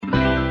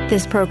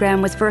This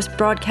program was first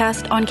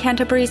broadcast on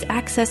Canterbury's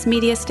access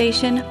media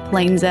station,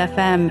 Plains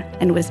FM,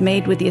 and was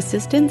made with the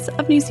assistance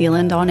of New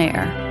Zealand On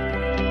Air.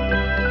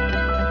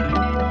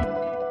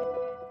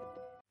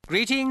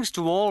 Greetings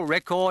to all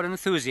record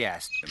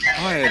enthusiasts.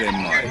 Hi there,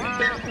 mate.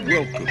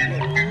 Welcome.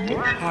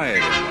 Hi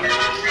there, mate.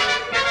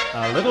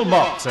 A Little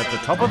Box at the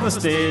Top of the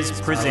Stairs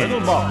presents. A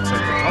Little Box at the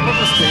Top of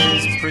the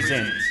Stairs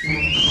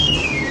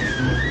presents.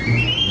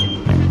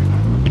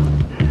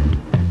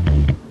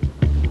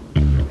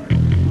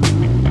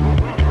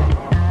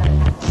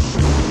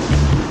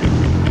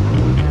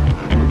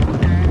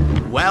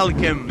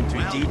 Welcome to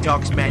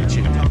Detox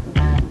Mansion.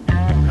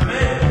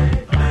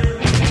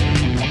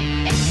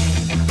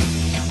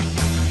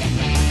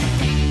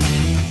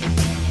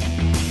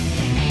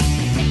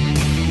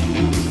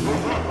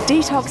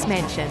 Detox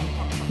Mansion.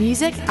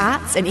 Music,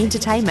 arts and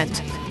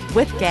entertainment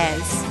with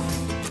Gaz.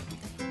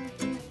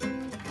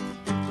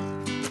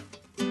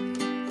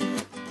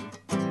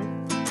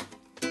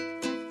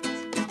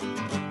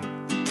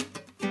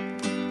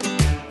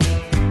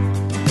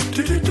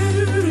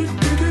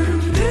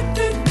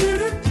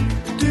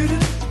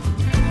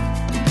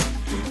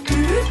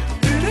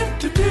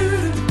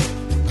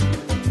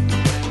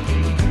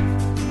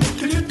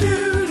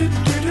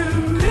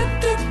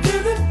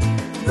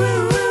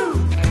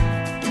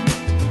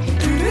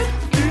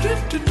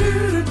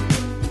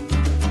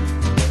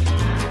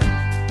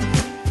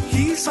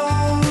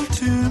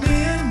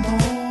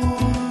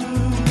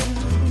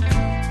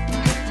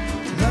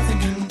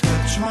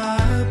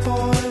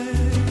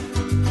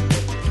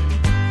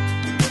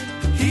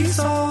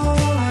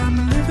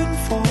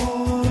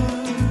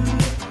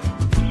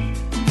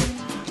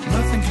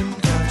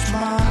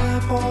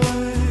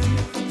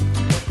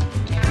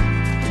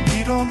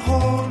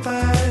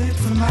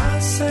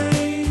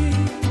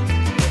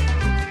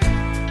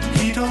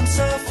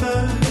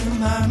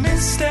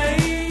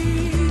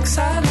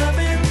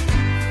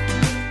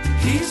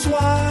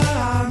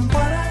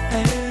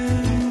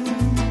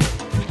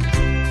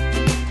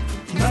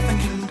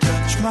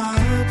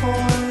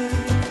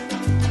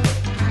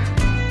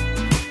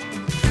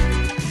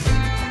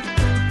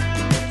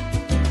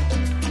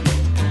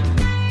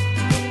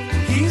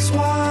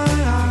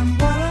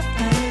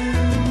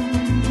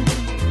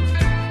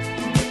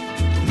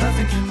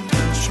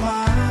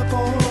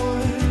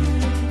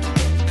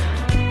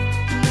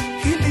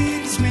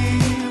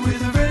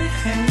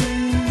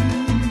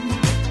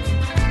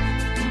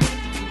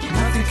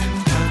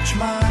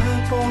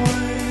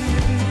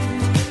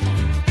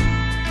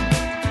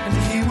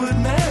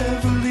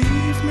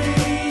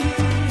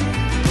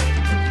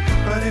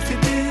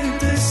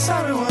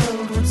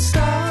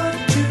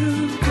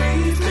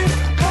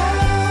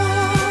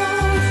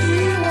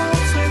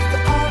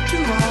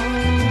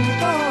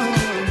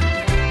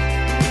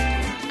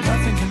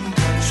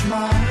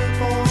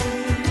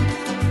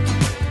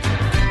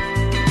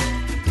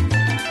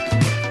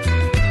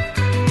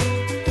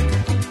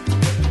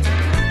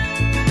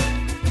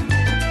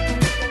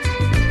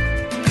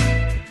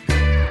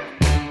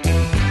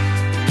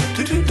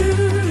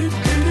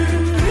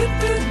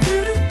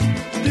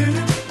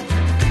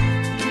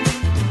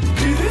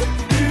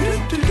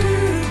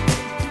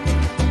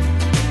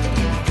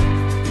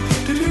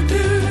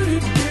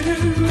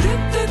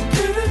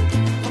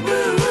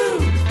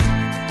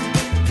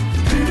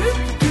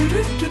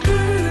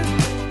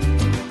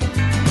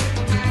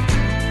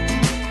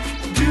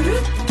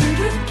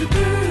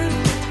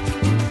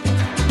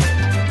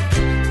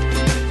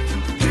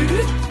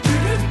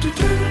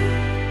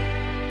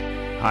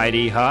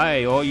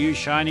 Hi, all you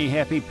shiny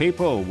happy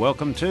people.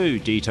 Welcome to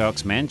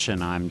Detox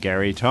Mansion. I'm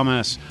Gary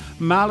Thomas.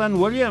 Marlon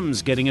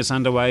Williams getting us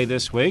underway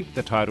this week,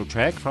 the title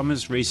track from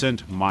his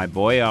recent My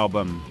Boy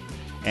album.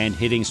 And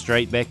heading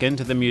straight back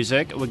into the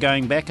music, we're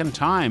going back in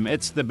time.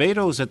 It's the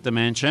Beatles at the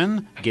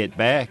Mansion. Get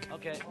Back.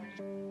 Okay.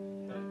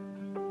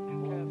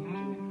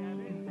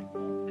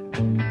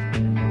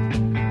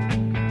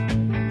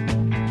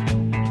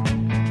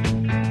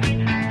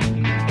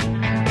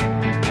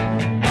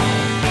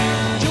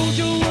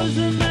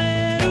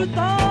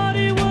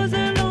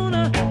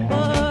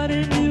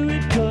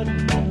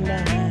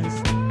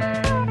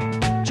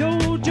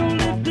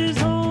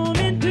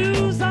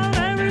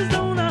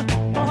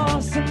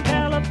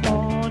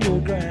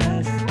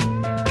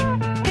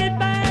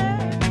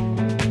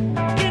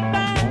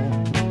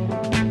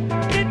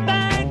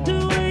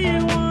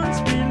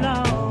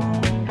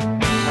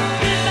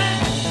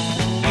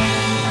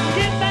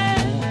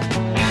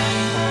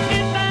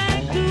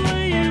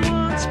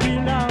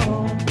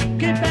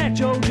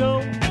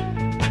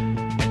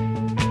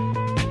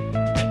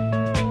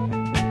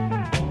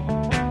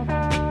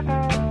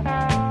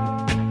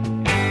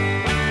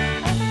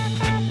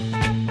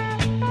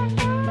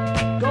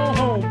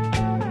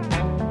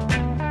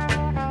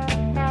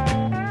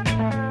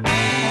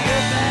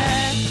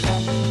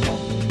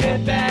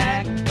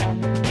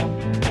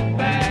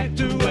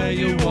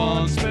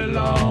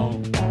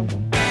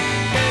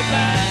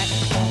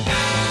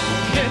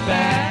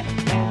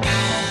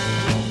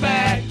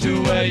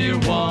 where you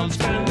once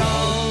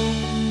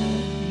belonged.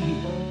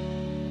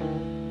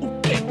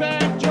 Get back.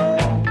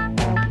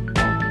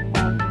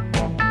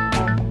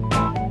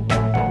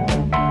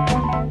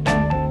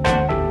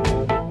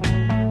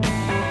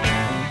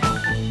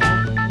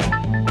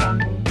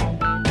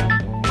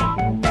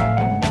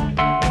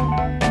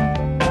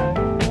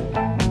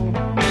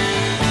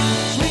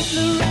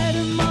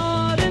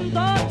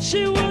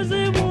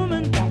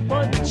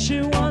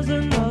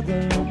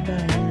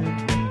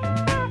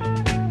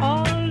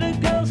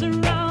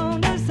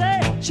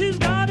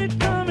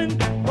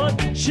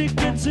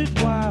 it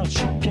while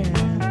she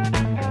can.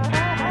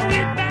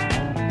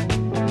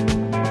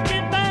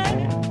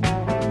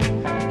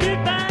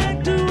 Get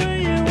back to where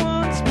you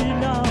once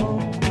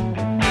belonged.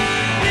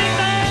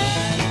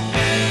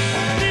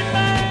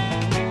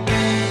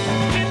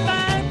 Get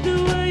back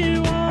to where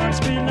you once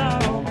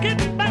belonged.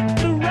 Get back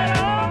to right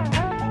on.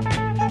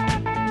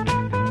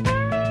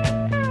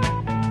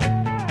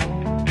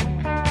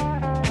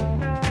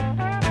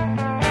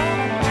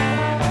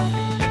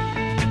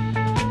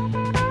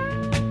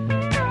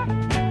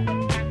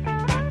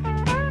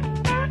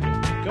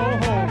 Go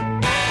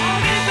home.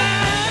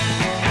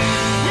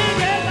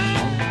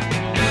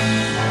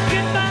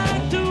 Get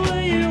back to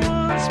where you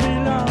once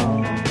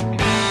belonged.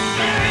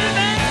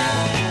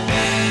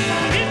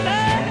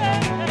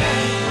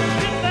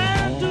 Get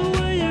back to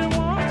where you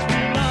once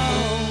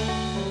belonged.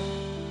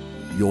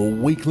 Your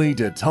weekly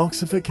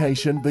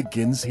detoxification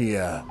begins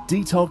here.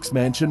 Detox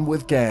Mansion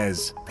with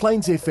Gaz.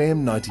 Plains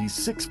FM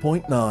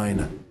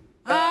 96.9.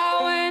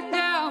 I went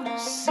down to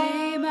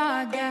see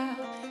my gal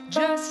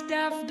just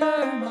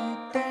after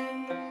midday.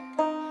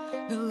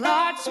 The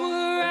lights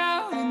were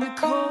out in the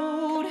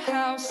cold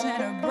house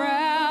and her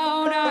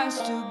brown eyes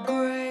stood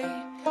grey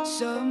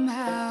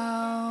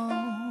somehow.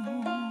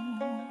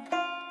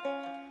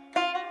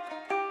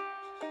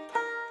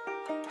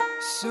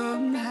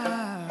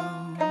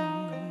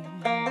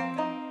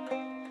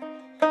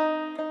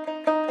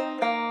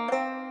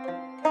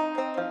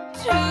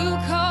 Too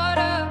caught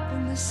up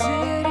in the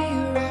city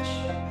rush,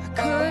 I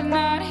could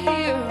not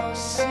hear or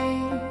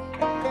see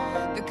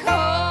the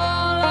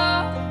call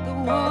of the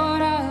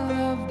one I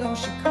love, though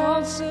she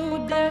called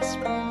so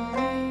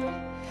desperately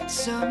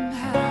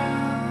somehow.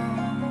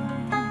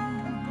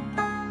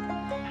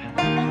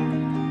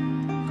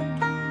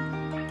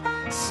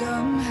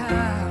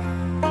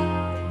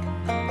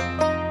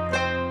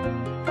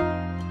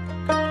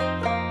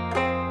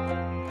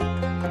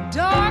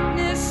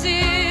 Darkness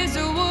is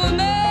a woman,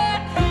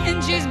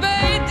 and she's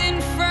bathed in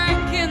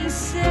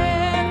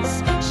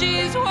frankincense.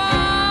 She's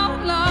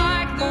wild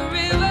like the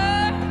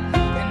river,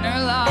 and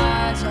her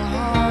lies are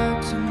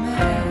hard to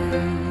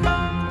mend.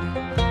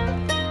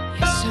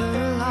 Yes,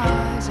 her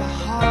lies are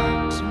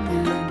hard to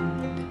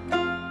mend.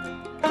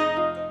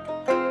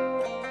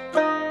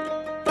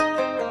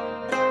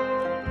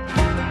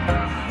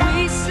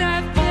 We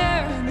sat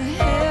there in the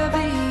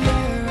heavy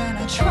air, and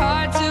I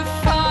tried to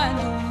find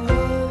the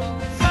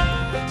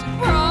words to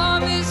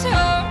promise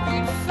her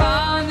we'd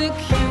find the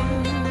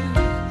cure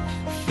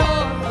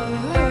for her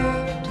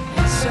hurt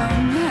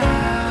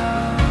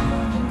somehow.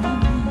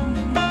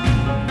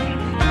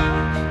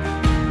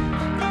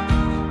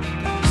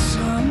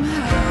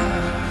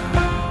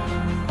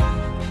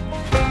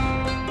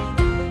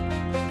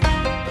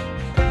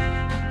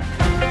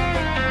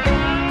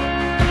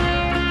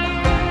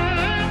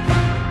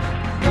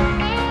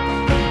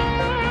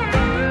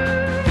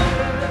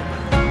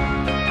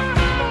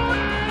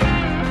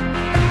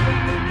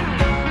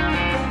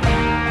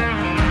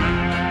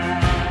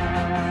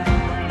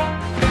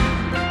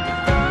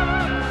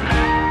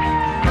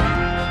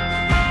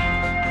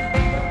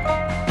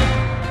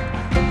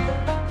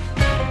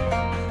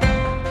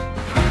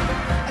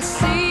 I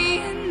see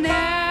it now.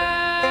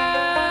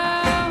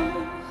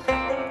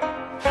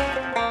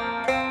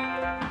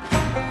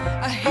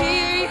 I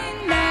hear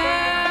you now.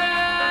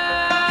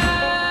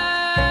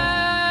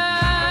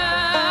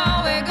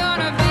 We're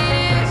gonna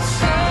beat it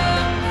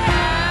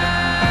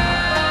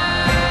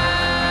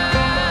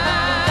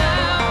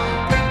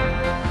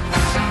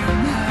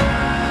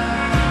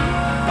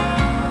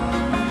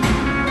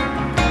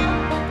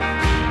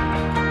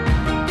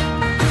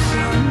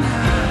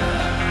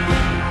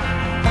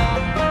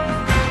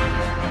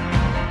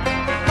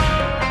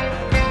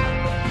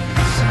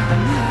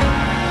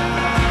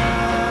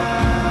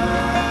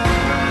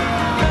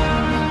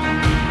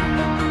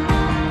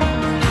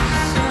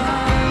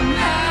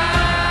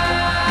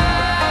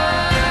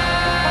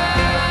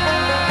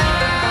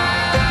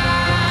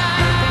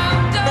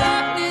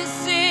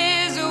Darkness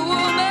is a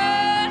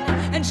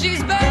woman, and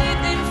she's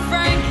bathed in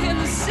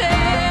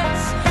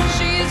frankincense.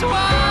 She's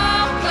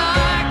wild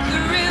like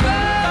the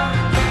river,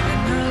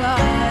 and her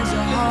lies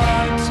are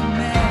hard to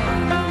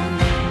mend.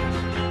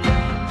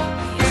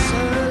 Yes,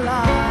 her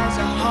lies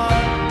are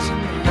hard to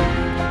mend.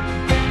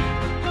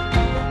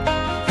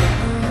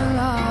 Her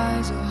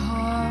lies are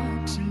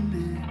hard to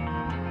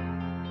mend.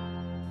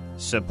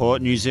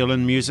 Support New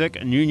Zealand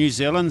music, New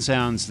Zealand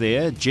sounds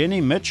there.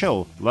 Jenny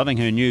Mitchell, loving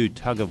her new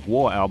Tug of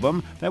War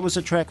album. That was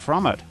a track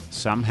from it,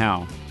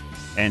 Somehow.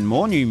 And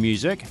more new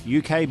music,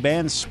 UK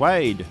band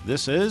Suede.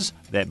 This is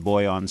That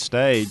Boy on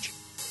Stage.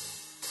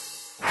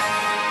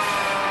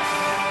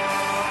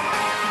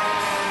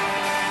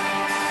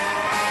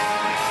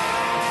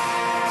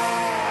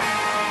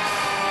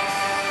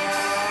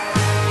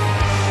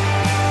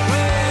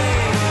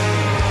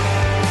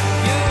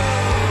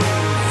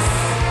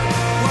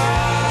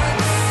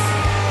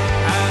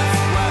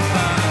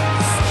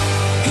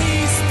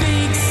 He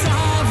speaks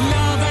of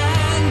love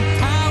and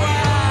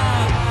power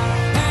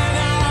and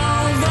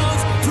all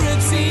those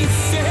pretty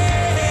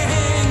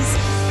things.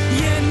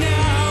 You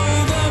know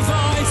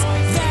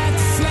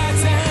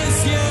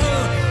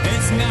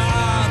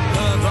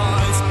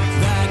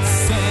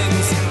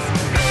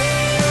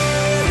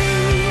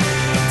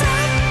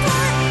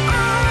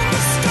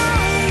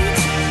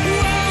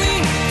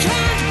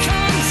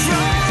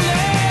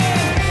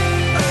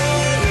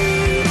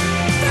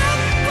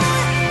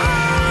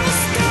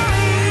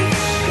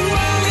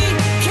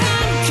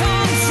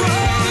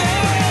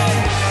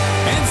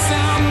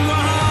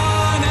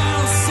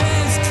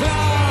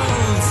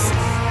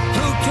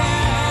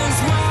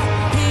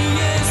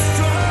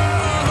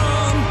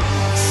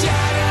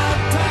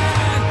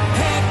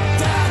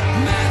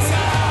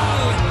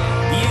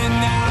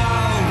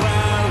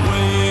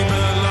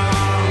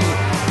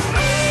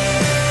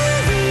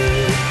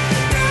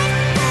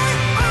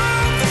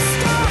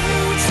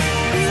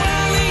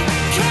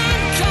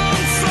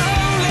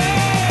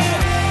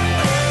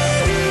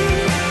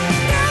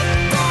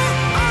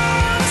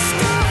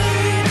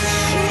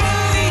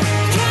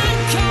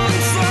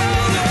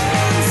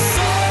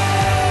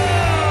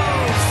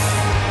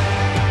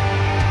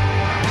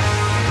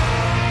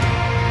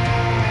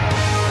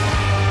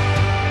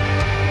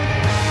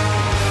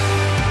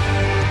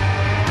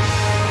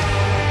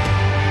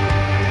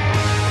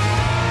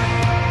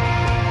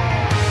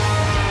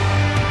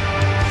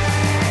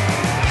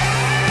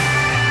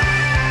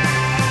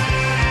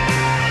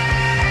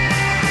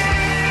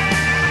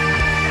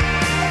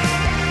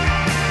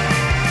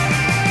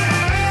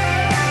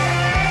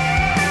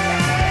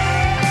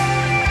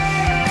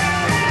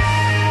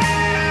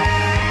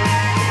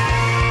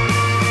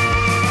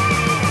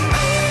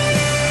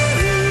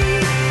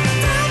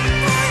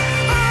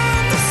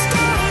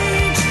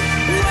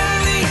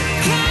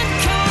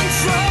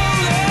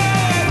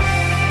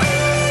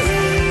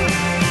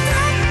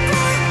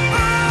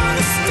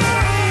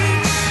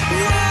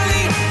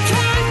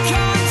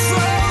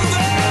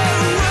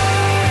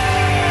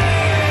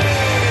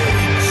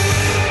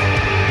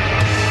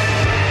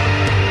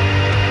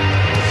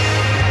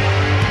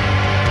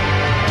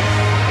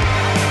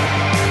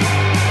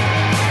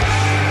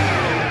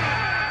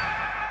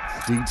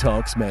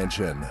Detox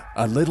Mansion,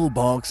 a little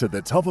box at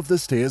the top of the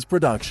stairs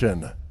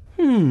production.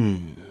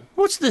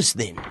 What's this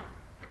then?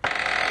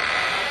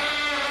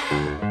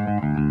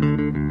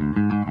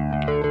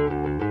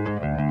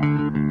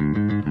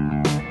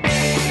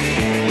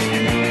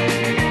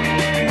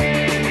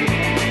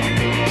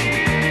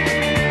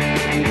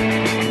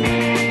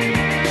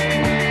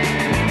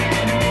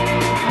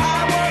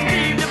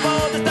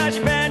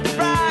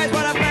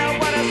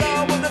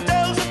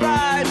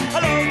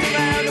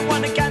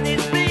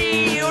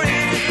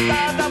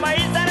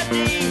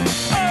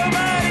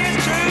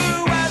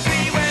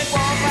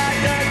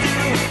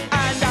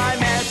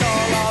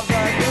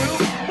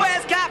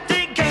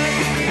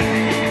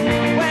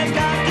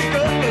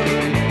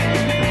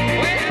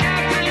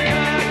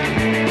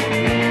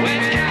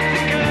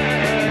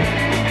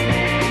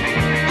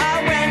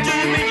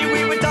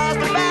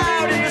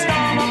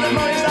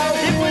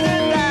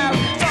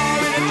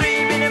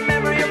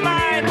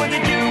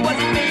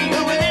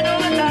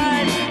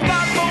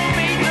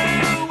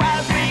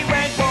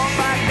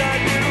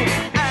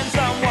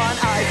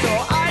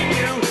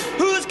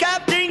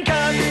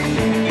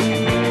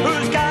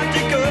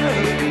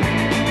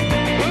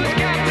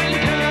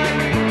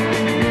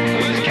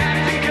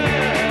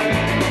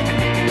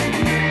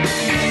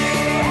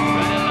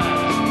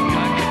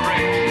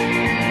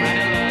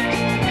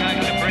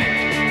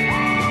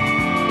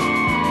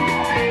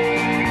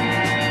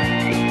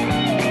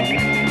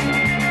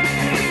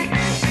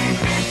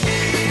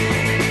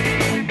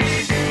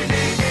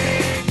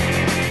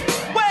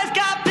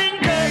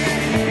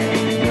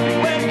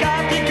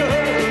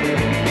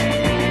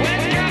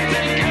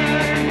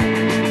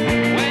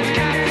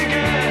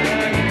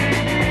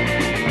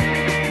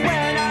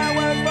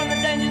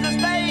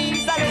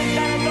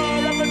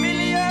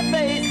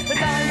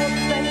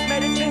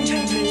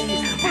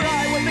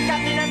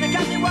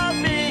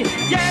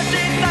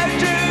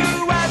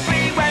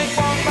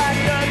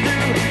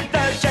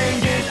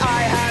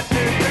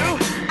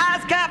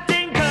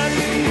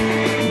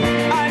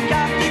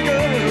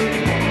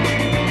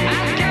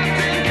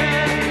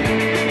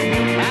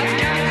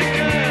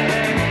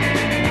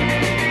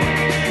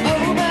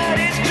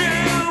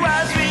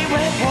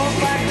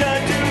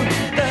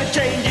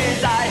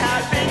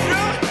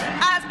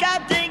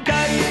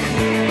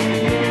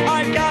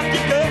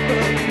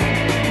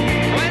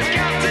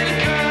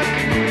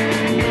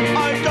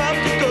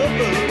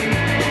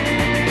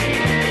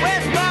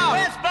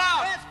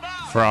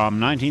 From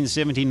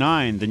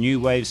 1979, the new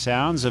wave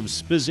sounds of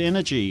Spiz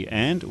Energy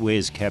and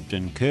Where's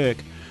Captain Kirk.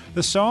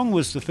 The song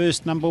was the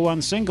first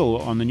 #1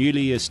 single on the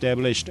newly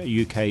established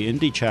UK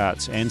indie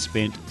charts and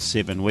spent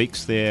 7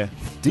 weeks there.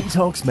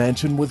 Detox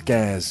Mansion with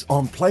Gaz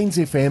on Plains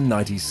FM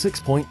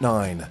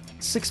 96.9.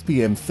 6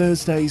 p.m.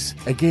 Thursdays,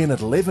 again at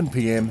 11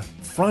 p.m,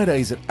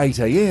 Fridays at 8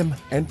 a.m,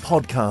 and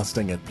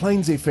podcasting at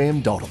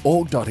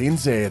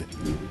plainsfm.org.nz.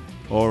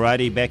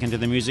 Alrighty, back into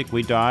the music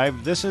we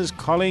dive. This is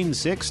Colleen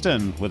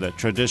Sexton with a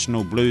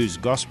traditional blues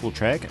gospel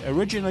track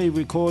originally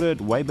recorded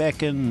way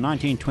back in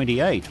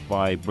 1928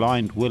 by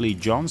Blind Willie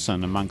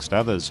Johnson, amongst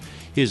others.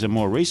 Here's a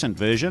more recent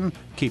version,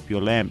 Keep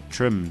Your Lamp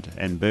Trimmed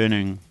and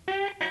Burning.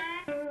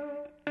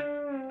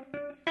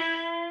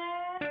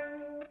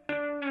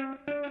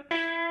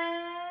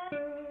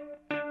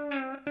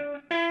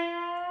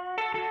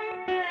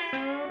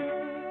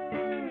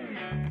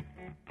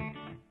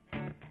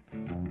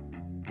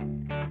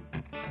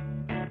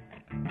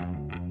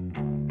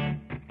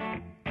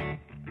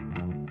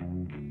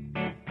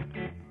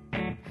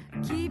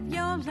 Keep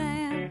your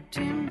lamp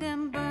trimmed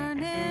and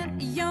burning,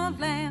 your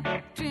lamp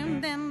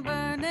trimmed and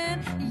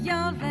burning,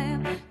 your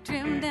lamp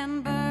trimmed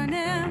and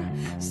burning.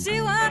 See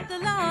what the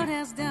Lord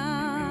has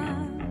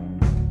done.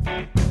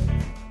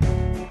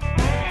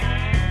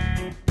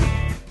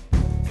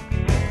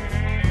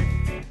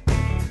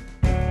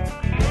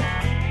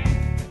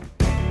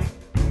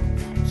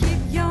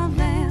 Keep your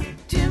lamp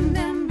trimmed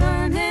and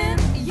burning,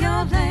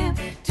 your lamp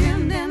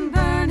trimmed and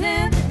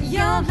burning,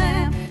 your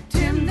lamp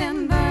trimmed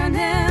and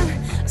burning.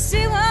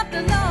 See what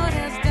the Lord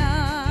has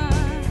done.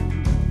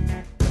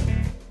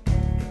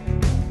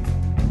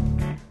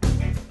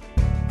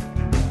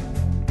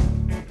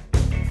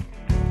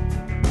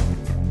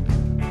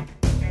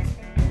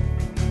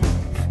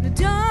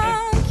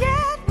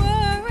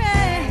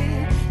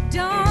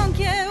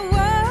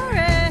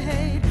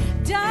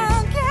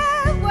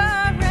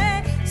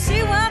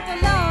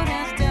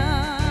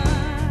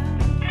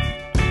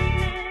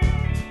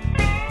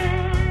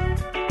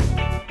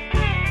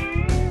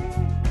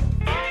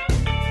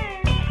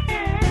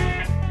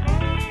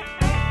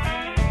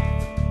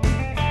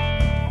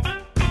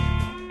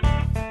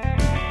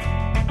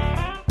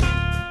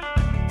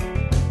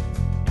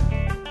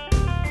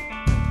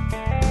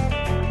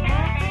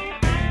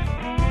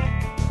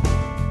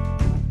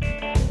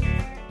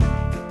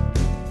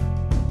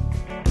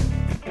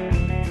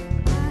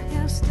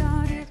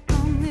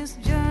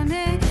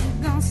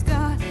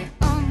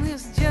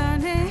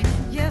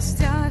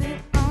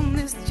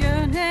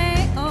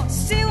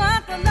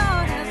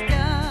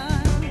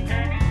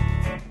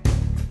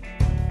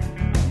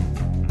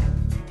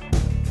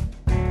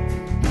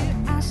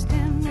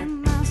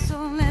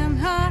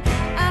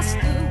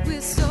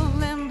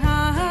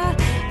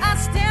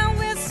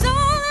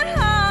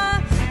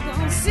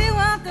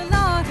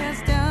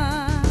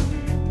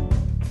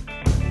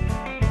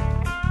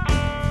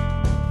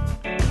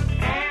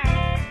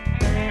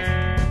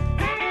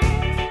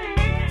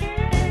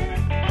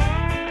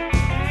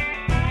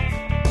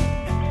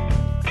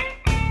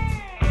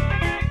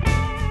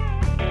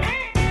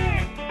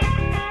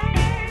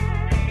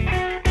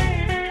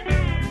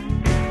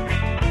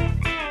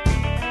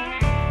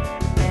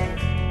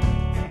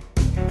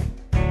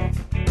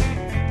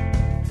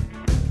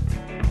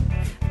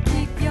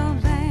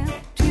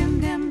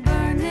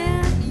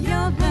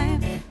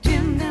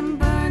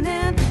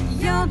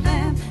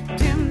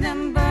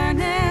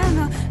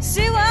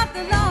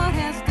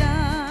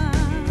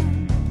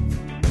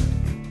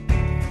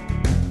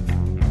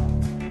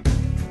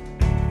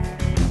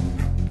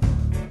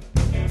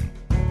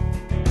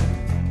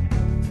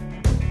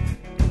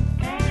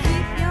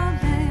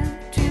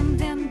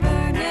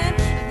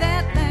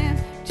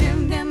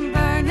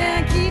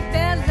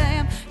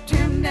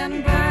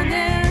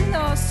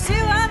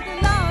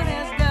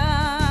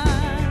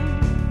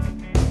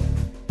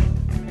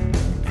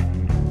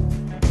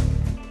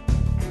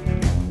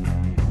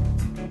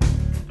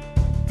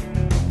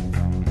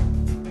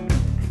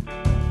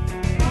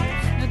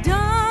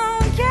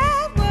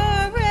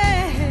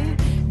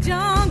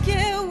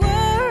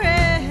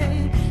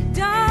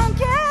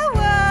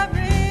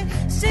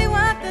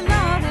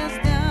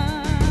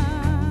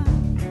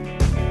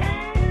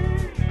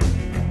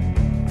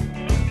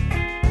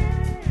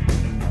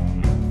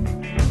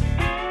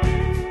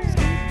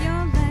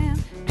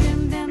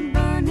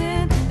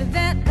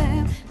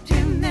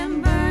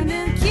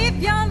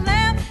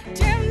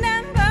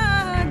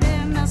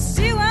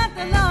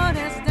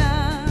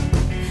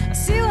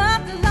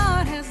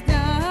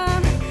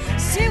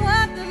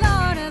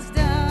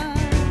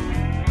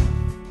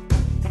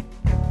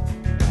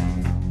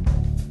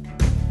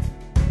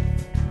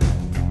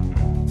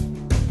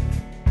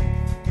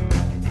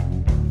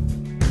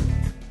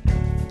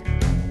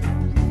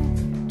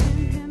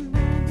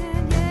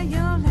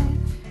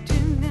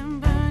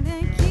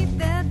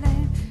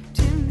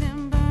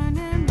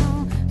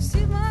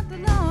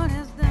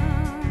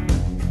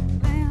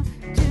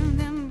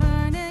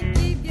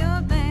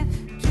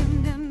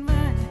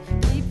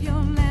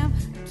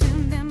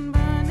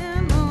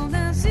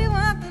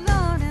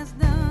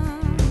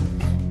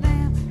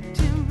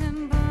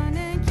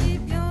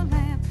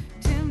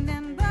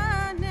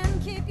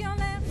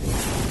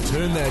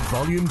 Turn that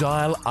volume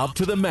dial up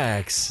to the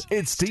max.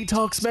 It's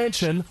Detox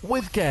Mansion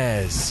with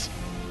Gaz.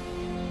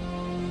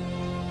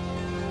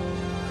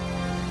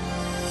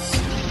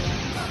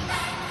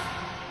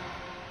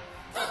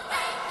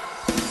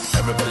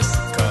 Everybody's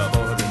sick of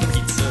ordering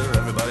pizza.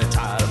 Everybody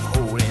tired of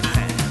holding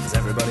hands.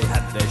 Everybody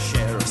had their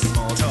share of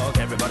small talk.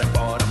 Everybody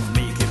bored of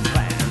making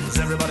plans.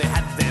 Everybody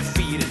had their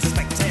feet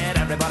inspected.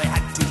 Everybody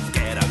had to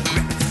get a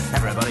grip.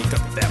 Everybody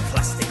got their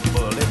plastic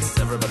bullets.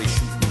 Everybody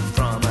shooting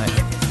from a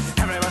hip.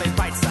 Everybody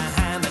bites the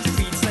hand that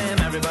feeds them.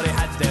 Everybody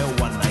had their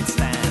one-night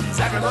stands.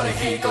 Everybody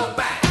here go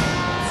back.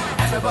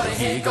 Everybody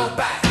here go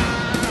back.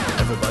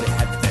 Everybody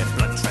had their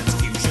blood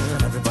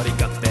transfusion. Everybody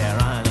got their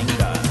ironing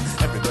done.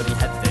 Everybody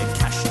had their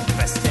cash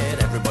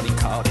invested. Everybody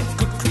called it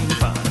good clean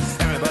fun.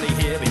 Everybody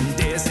here been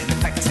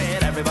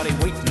disinfected. Everybody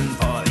waiting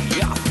for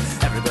the off.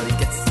 Everybody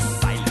gets the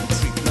silent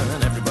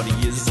treatment. Everybody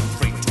is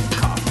afraid to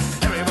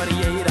cough. Everybody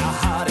ate a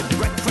hearty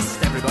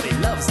breakfast. Everybody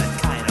loves that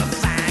kind of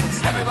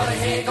thing. Everybody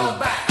here go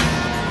back.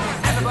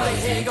 Everybody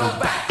here go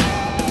back.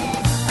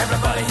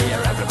 Everybody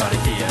here, everybody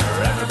here,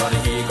 everybody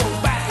here go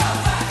back.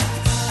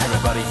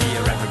 Everybody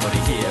here, everybody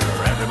here,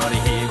 everybody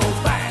here go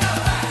back.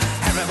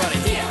 Everybody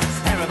here,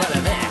 everybody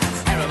there,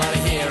 everybody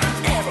here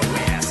and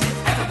everywhere. Say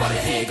everybody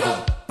here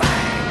go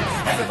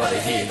back. Everybody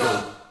here go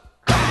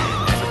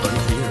back. Everybody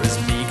here is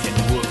making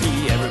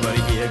whoopee.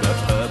 Everybody here got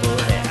purple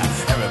hair.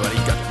 Everybody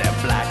got their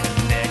black and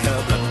necker,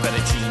 blood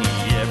fettuccine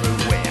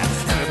everywhere.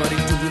 Everybody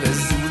do the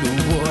Zulu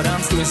war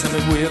dance, doing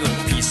something with a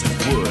piece of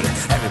wood.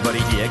 Everybody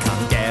here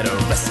can't get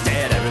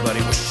arrested.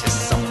 Everybody wishes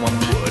someone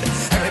would.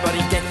 Everybody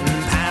getting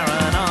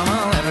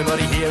paranormal.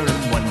 Everybody here in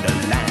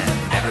Wonderland.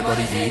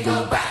 Everybody here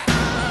go back.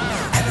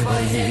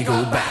 Everybody here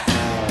go back.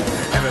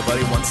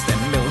 Everybody wants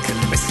their milk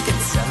and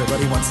biscuits.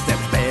 Everybody wants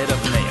their bed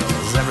of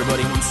nails.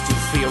 Everybody wants to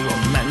feel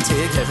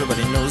romantic.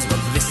 Everybody knows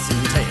what this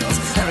entails.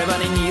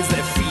 Everybody needs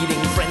their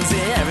feeding frenzy.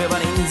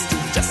 Everybody needs to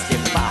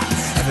justify.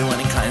 Everyone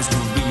inclines to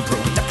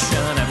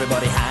reproduction.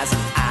 Everybody has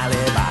an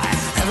alibi.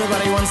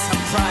 Everybody wants a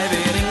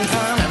private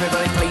income.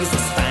 Everybody plays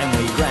this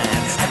family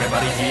grand.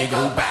 Everybody here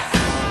go back.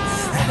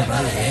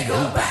 Everybody here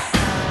go back.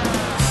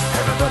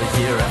 Everybody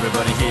here,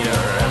 everybody here,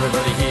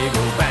 everybody here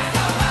go back.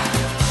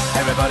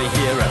 Everybody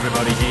here,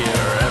 everybody here,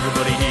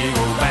 everybody here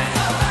go back.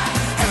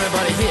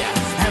 Everybody here,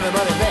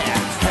 everybody there,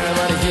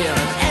 everybody here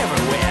and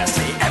everywhere.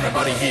 Say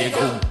everybody here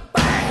go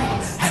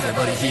back.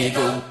 Everybody here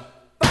go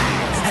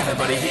back.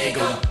 Everybody here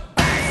go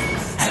back.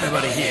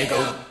 Everybody here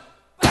go back.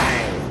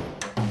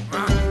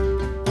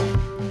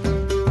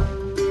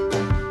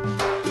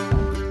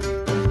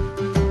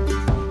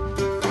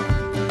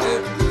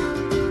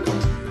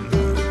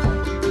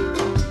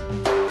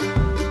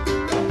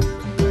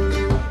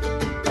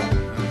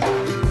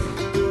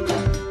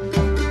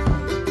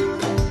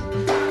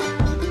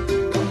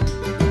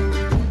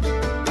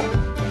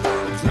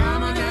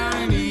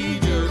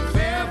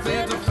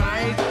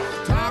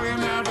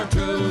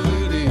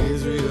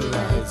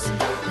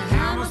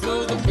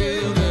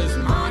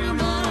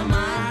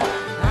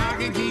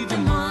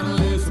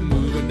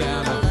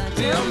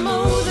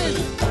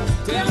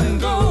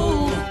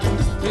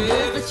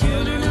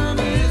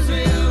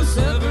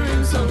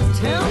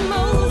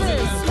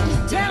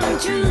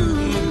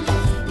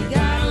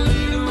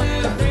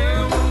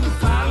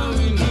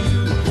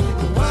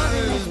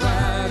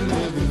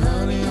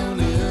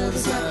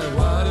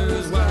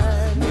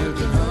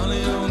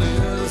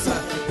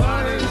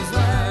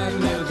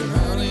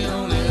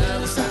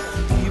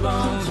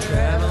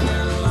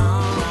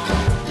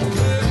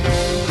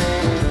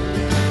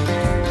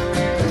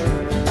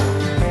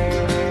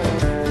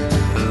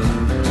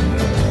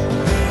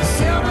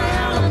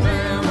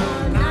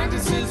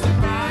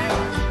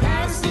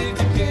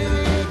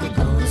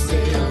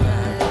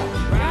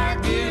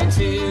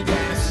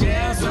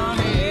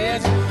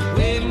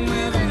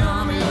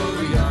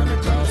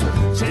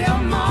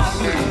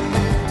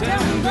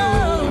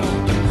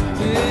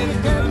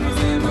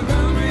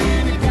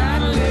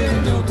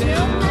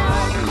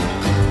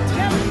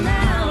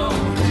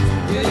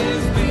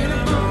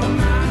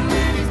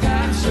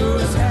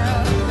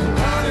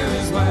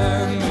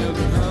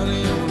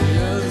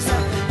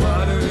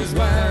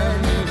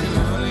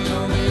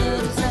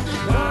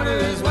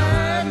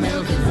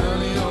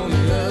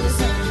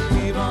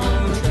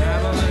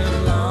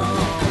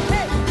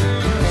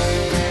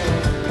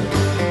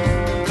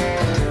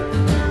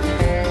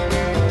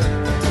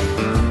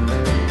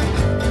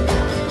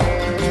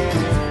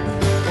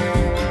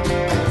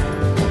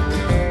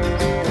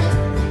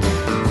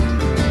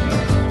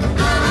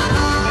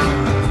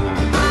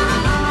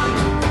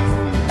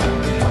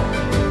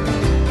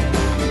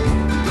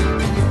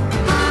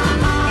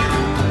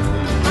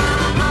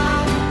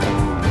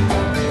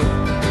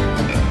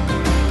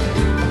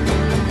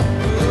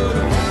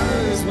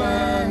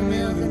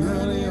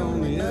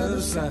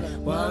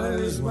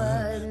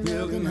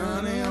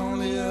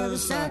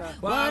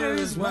 Water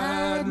is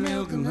white,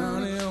 milk and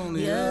honey on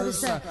the other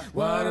side.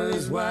 Water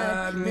is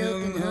white,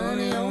 milk and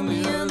honey on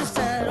the other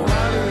side.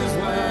 Water is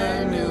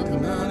white, milk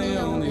and honey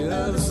on the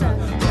other side.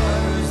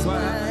 Water is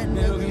white,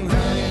 milk and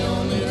honey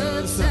on the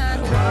other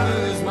side.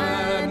 Water is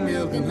white, milk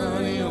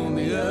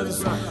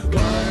other side.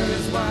 Water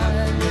is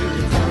wide, milk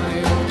and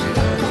honey on the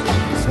other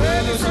side.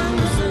 Sweaters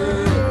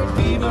unreserved,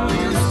 people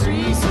in the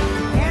streets,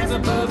 hands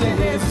above their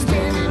heads,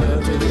 standing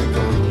up to the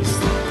police.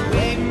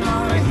 Waiting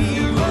on a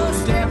hero,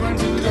 stepping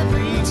to the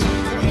breach.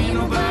 Ain't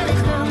nobody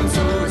coming,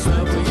 so it's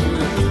up to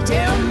you.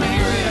 Tell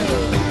Mary,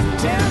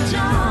 tell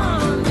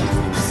John,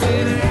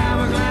 say the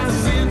hourglass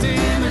is empty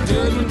and the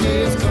judgment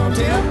day is come.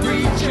 Tell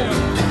preacher,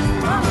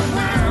 pop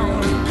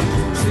around,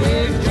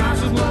 say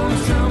Josh was blowing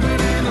his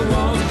trumpet and the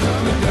walls are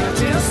coming down.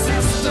 Tell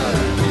sister,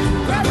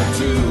 grab a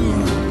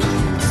tune,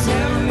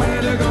 seven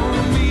where they're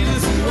gonna meet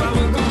us and what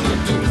we're gonna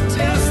do.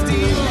 Tell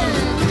Steven,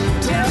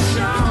 tell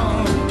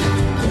Sean,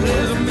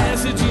 there's a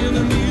message in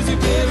the music,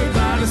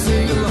 everybody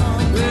sing along.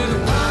 Where the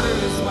water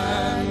is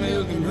wide,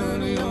 milk and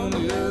honey on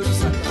the other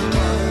side.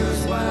 Water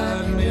is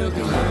wide, milk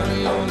and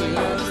honey on the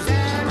other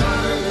side.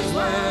 Water is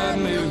wide,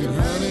 milk and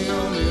honey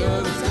on the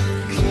other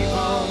side. Keep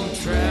on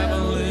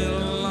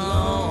traveling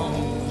along.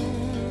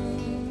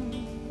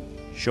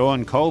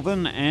 Sean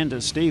Colvin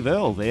and Steve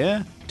Earle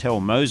there, Tell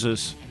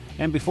Moses.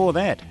 And before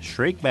that,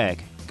 Shriekback,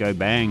 Go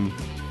Bang.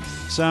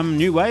 Some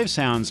new wave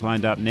sounds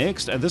lined up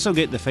next. This'll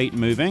get the feet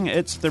moving.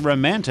 It's the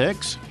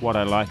Romantics, What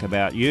I Like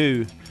About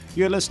You.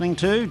 You're listening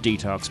to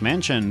Detox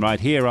Mansion right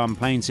here on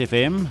Plains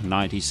FM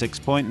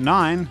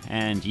 96.9.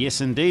 And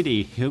yes,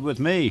 indeedy, you're with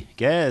me,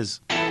 Gaz.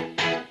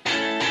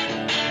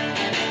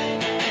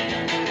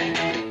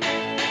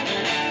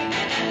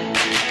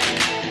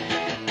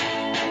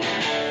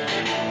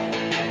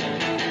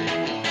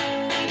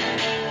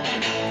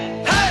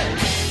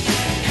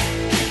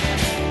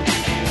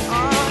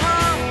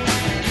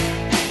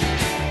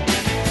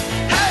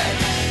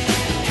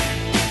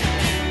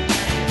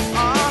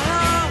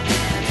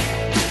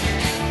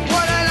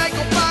 What I like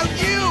about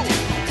you,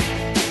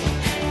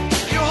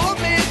 you hold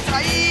me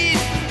tight.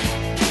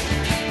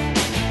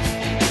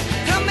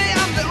 Tell me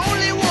I'm the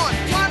only one,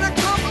 wanna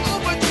come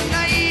over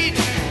tonight.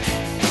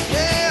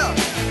 Yeah.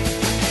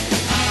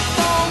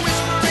 Phone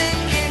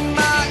whispering in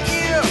my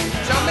ear,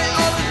 tell me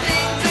all the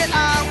things that I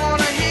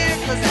wanna hear,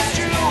 'cause it's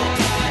true.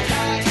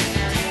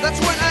 That's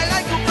what I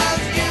like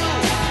about you.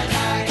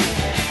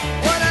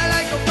 What I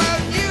like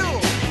about you,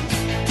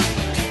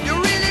 you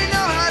really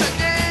know how to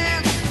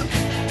dance.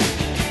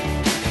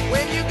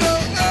 When you go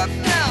up,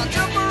 down,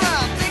 jump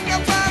around, think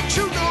about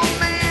true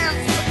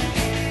romance.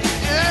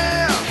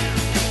 Yeah.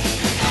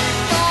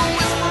 Phone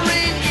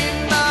whispering in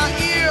my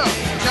ear,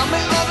 tell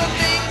me all the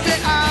things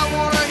that I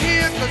wanna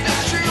hear, 'cause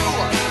it's true.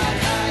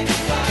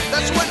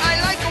 That's what I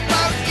like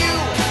about you.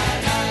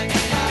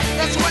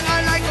 That's what I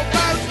like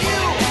about you.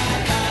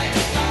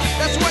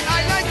 That's what I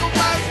like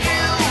about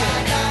you.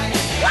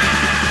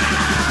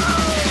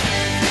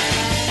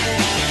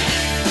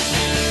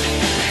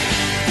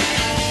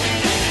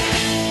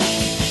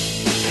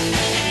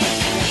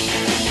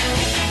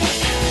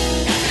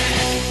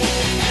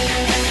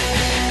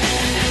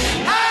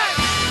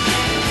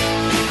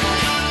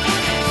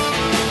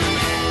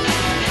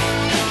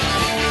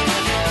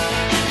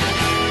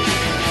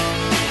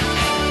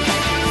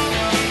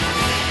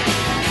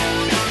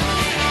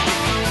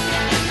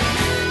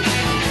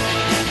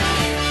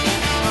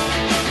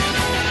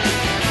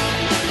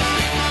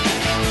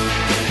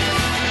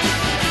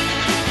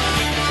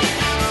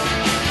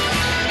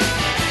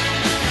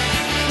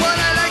 What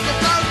I like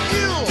about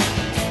you,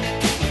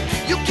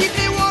 you keep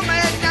me warm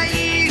at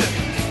night.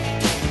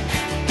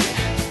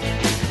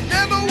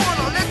 Never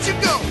wanna let you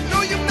go,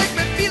 no, you make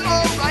me feel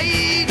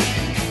alright.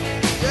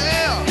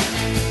 Yeah.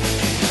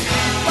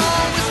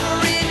 Phone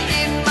whispering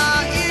in my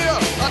ear,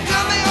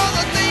 tell me all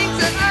the things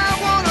that I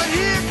wanna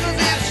hear, 'cause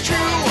it's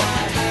true.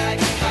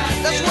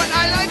 That's what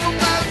I like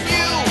about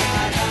you.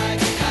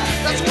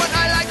 That's what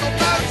I like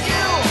about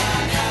you.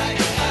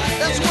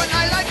 That's what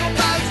I like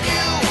about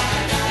you.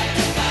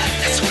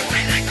 That's what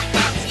I like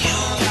about you.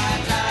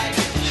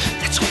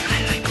 That's what I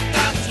like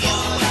about you.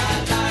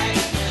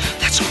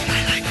 That's what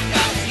I like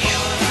about you.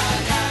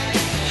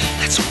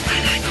 That's what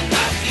I like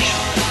about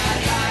you.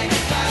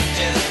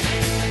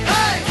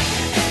 Hey!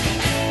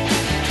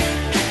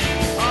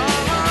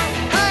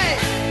 Hey!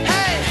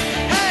 Hey!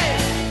 Hey!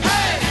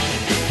 Hey!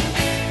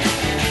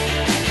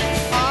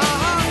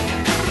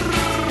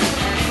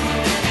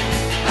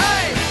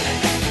 Hey!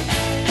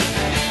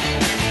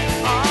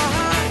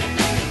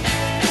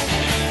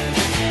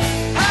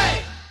 Hey!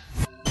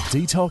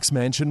 Detox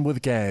Mansion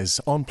with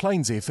Gaz on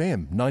Plains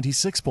FM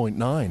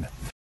 96.9.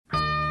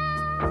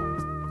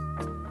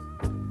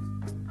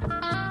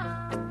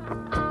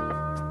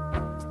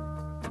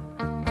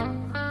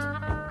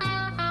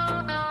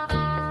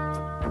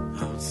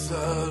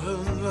 Outside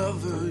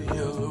another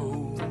yellow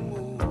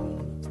moon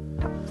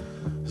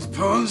has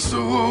punched a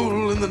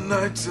hole in the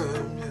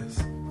nighttime, yes.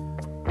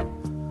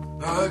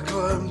 I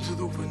climbed to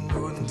the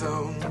window and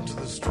down to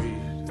the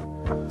street.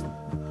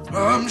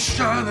 I'm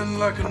shining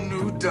like a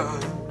new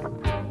dime.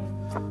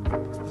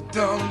 The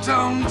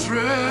downtown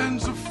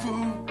trends are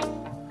full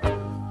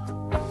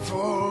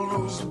for all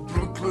those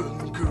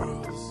Brooklyn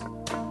girls.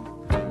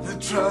 They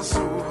try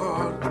so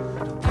hard to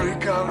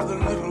break out of their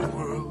little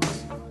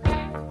worlds.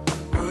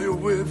 Well, you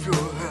wave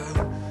your hand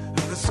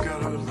and the sky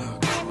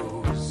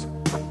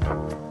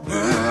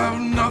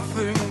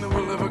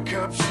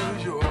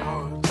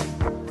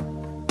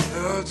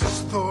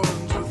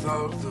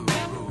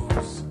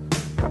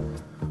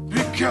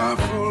sky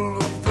full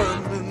of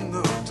them in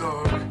the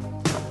dark.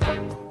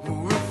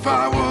 Oh, if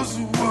I was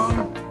the one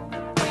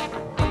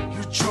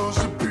you chose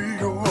to be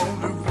your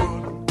only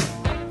one.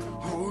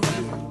 Oh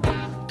yeah,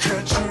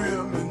 can't you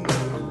hear me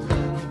now?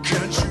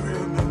 Can't you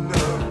hear me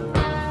now?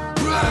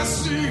 Will I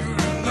see you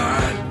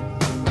tonight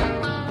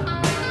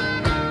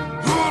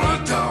on a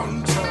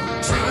downtown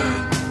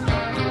train?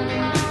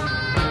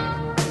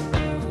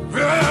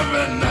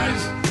 Every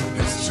night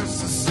it's just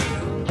the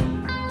same.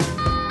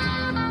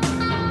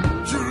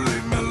 You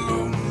leave me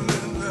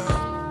lonely now.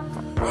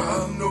 I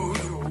know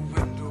your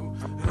window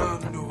and I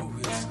know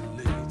it's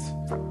late.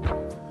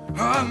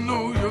 I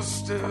know your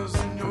stairs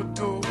and your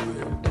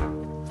doorway.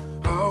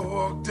 I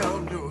walk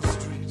down your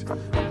street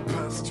and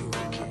past your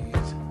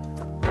gate.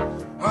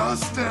 I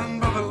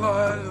stand by the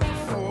light of the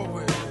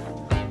four-way.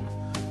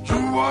 You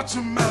watch a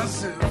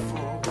massive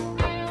fall.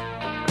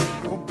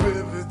 Oh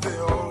baby, they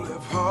all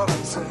have heart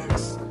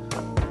attacks.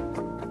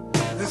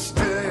 They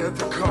stay at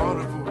the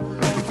carnival,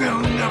 but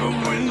they'll never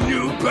win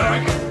you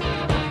back.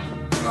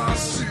 I'll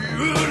see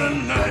you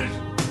tonight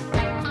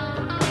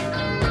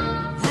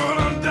on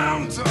a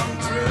downtown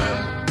train.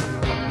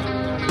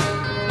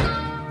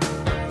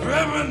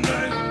 Every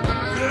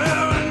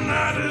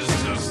night is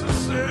just the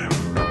same.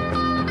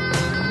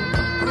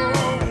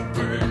 Oh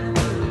baby,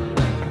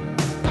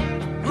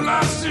 will I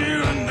see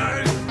you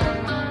tonight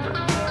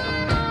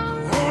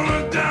on a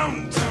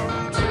downtown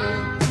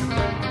train?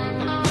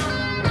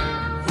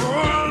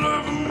 All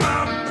over my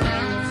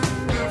dreams,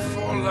 they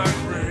fall like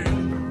rain.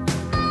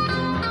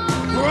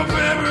 Oh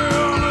baby,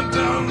 on a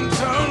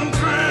downtown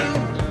train.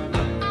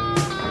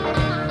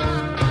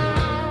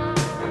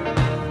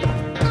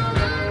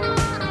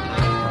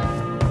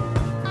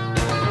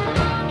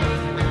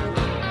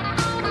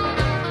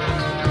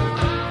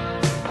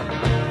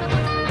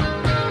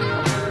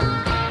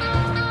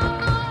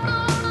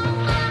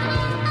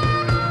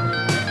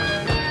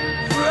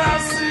 Will I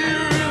see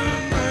you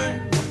tonight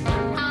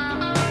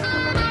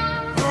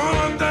on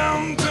a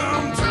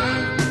downtown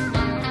train?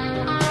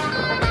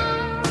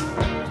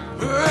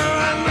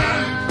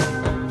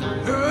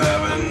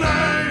 Every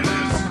night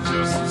is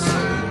just the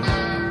same.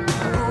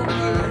 Oh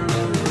baby,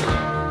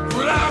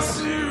 will I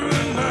see you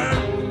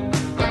tonight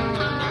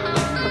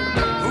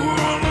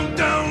on a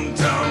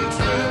downtown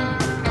train?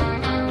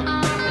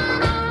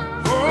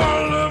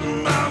 All of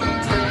my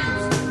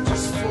dreams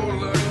just fall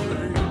like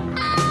rain.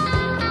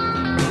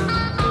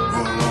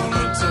 All on a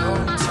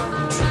downtown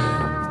train.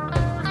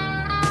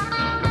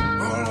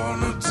 All on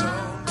a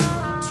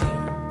downtown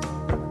train.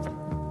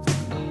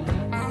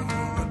 All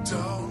on a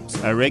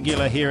downtown. A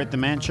regular here at the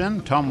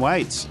mansion, Tom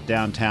Waits,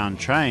 Downtown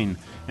Train.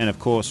 And of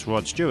course,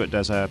 Rod Stewart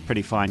does a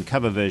pretty fine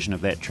cover version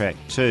of that track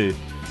too.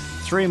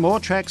 3 more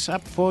tracks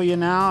up for you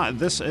now.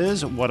 This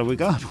is, what have we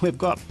got? We've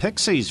got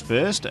Pixies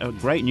first, a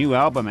great new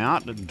album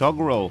out,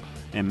 Doggerel.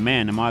 And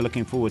man, am I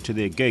looking forward to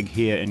their gig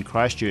here in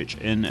Christchurch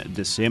in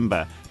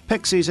December.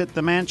 Pixies at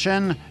the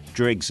mansion,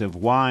 Dregs of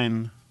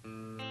Wine.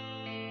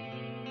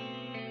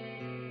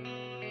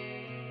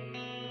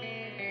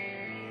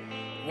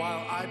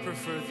 While I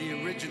prefer the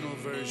original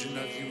version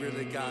of You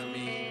Really Got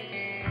Me,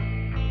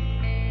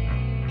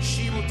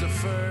 she will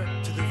defer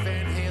to the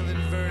Van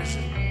Halen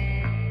version.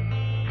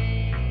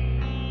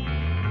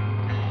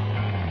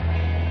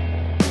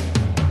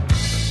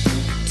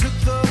 Took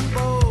the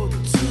boat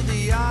to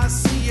the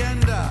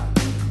Hacienda,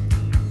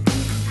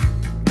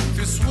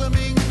 through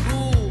swimming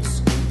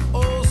pools,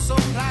 oh so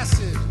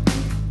placid.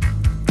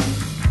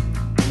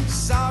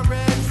 Saw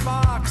Red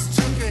Fox,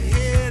 took a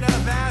hit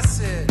of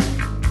acid.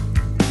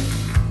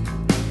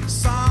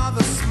 Saw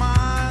the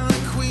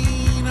smiling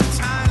queen of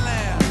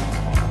Thailand.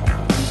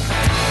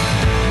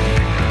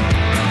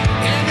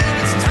 And then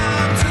it's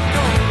time to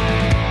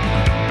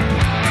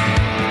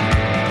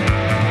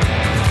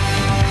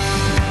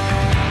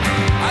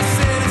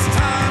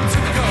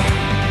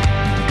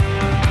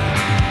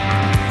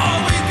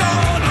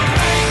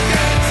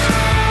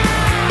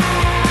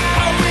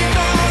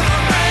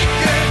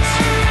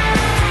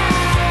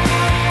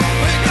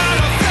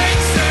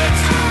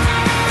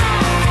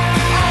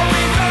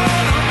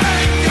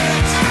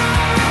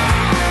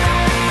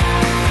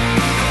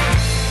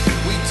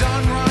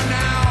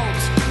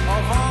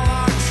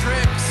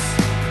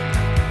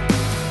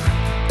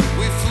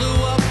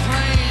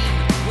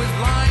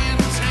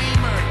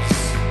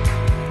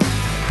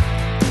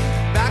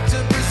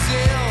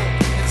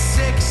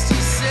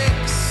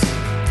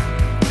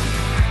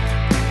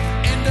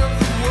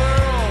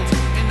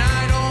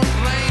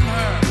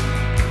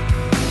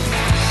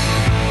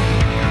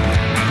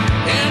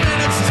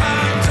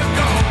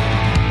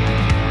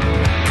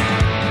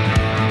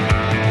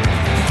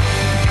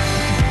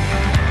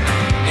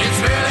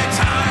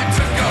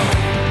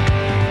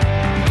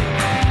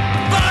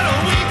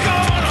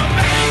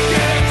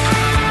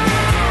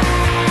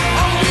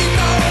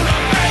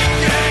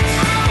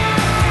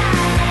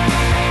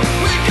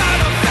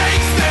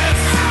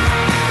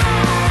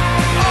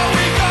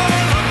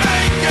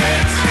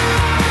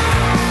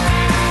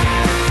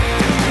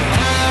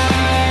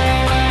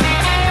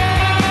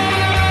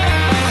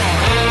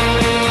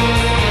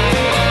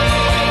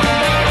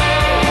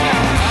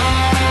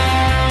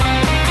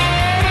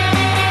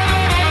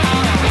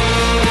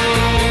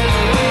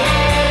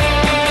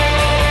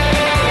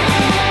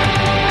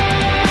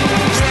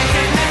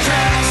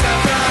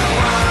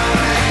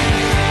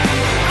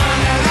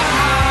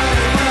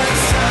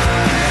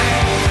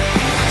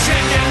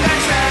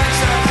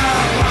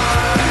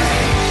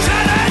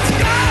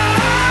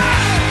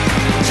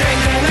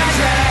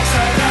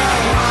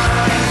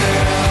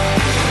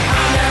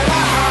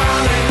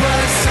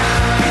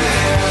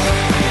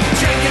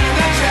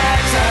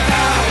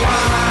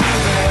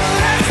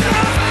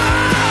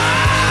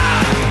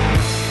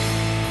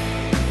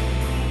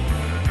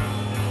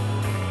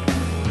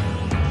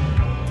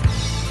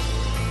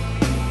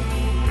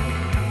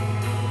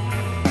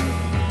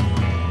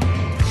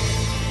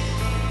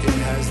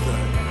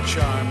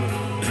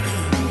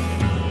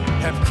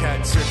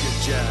that circuit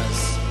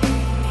jazz.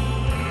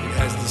 It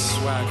has the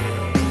swagger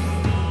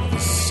of a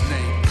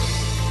snake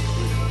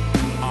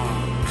with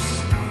arms.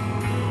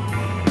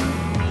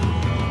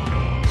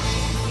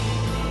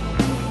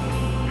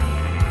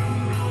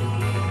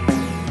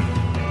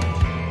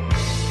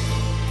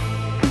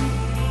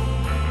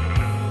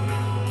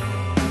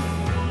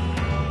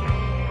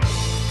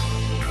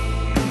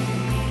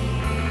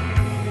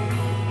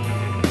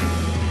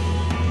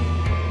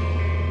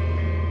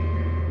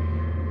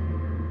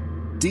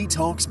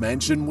 Detox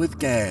Mansion with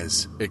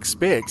Gaz.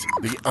 Expect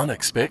the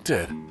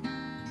unexpected.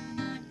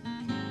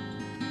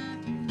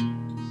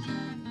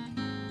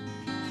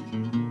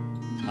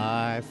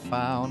 I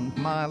found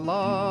my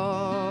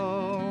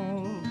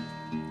love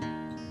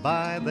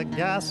by the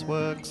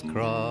gasworks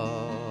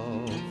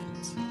croft,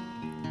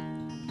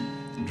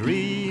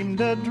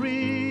 dreamed a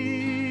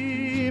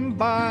dream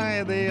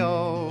by the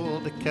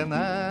old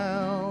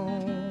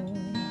canal,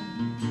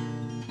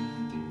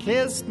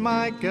 kissed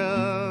my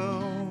girl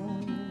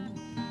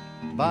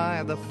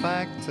by the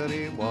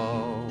factory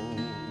wall.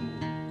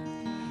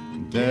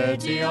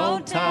 Dirty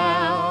old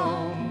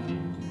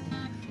town,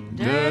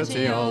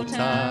 dirty old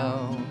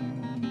town.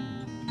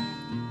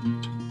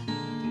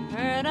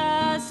 Heard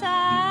a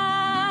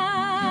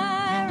siren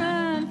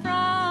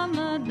from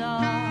the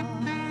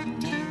dawn.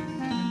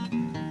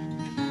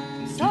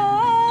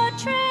 Saw a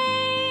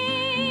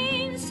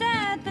train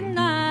set the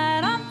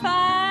night on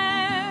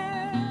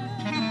fire.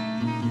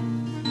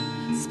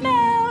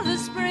 Smell the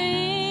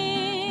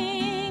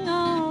spring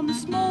on the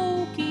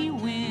smoky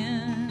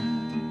wind.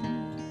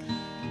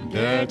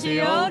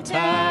 Dirty old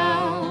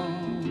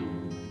town,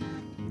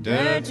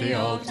 dirty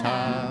old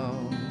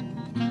town.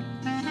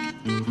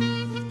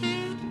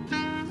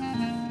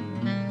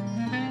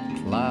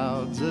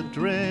 Clouds are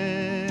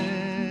drifting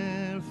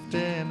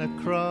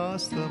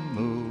across the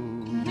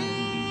moon.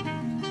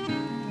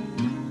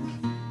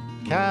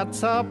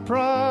 Cats are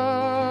prowling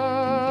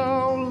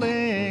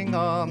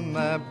on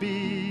the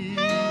beach.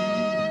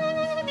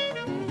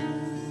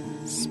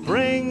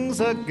 Spring's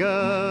a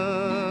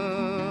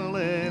girl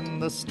in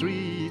the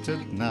street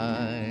at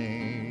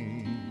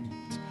night.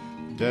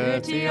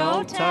 Dirty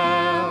old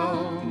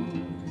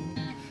town,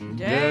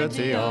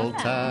 dirty old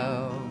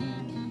town.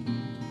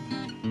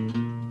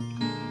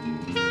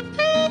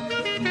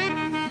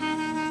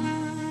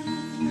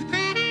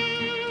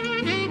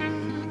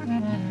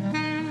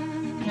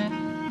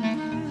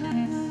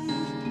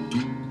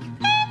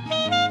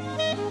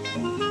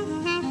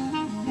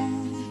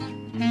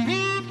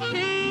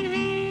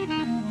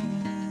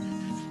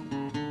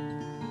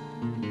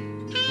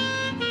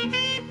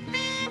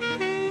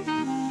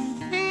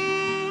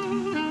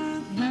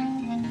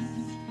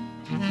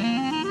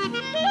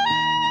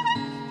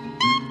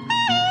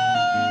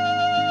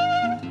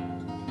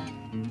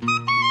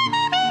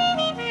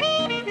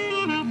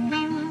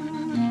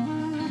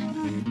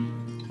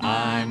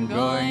 I'm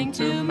going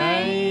to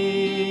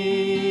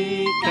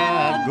make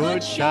a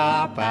good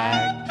sharp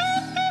axe,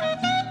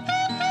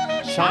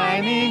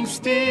 shining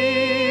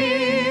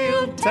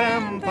steel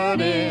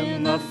tempered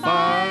in the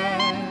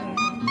fire.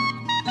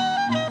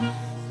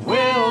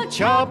 We'll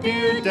chop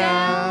you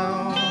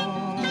down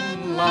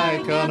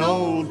like an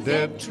old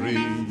dead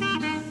tree.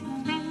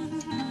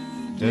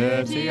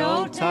 Dirty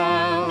old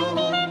town,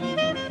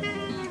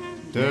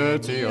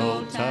 dirty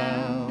old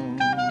town.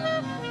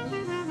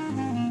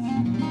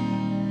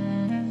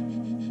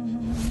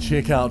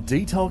 Check out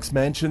Detox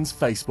Mansion's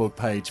Facebook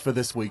page for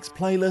this week's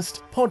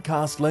playlist,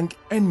 podcast link,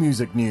 and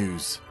music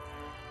news.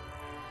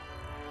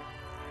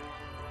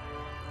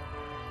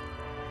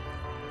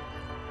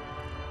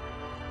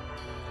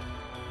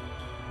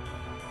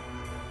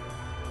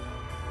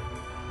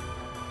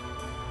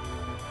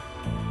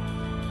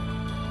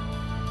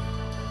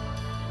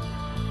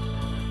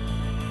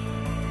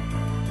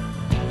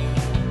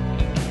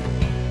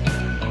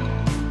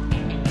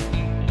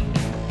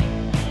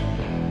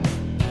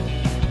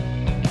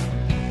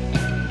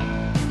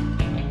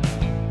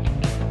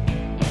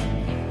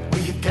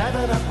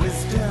 Gathered up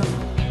wisdom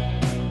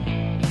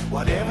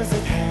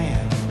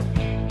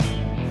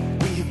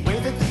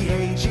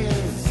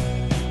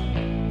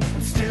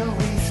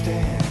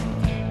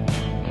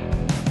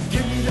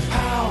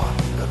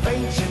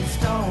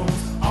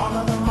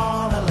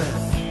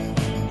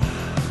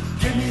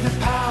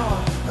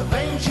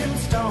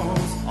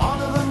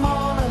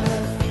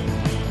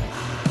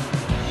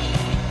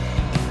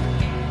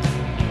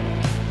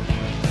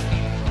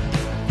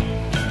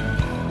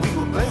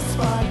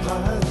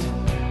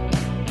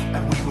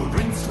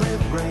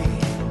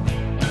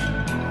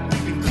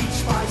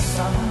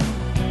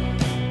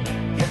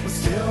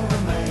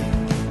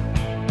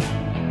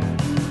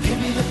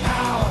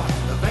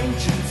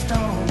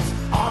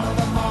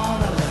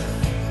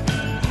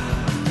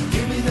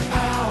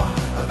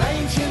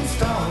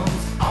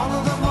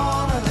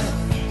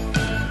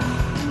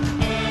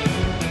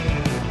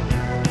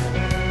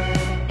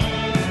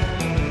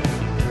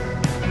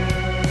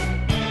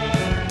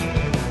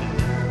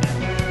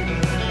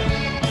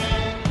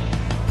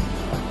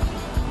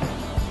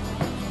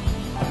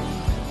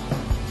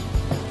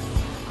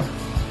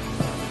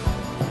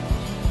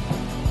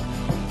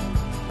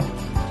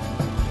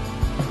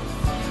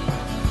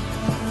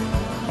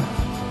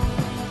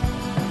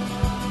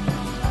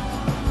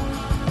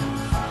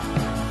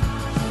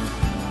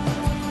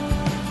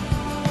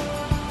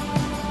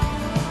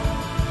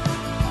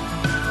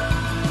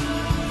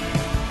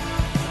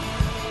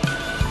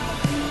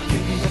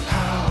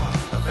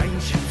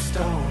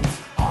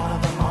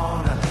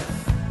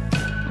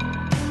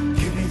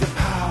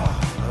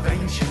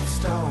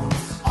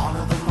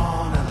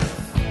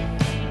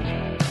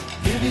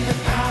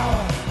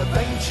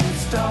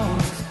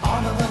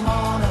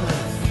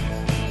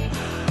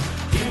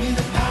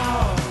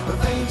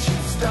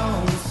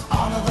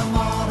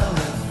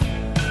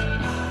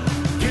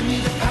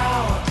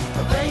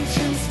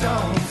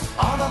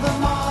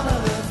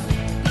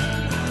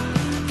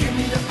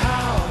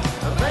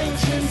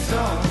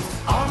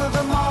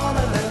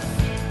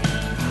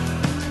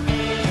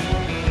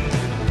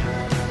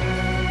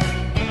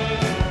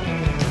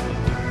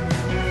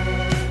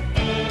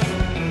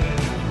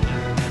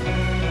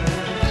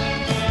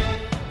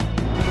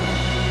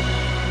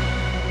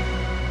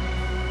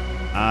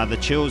The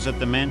Chills at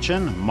the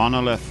Mansion,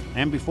 Monolith,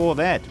 and before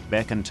that,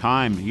 back in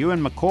time,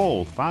 Ewan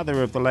McCall,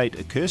 father of the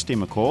late Kirsty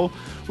McCall,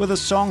 with a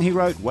song he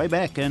wrote way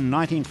back in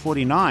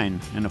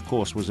 1949, and of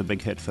course was a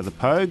big hit for the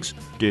Pogues,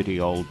 Dirty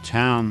Old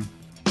Town.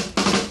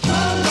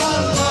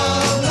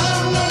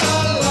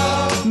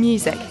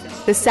 Music,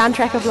 the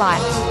soundtrack of life.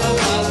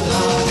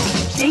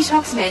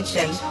 Detox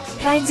Mansion,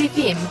 Plains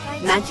FM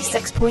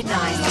 96.9.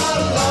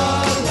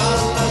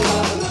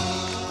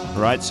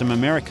 Right, some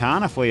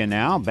Americana for you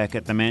now. Back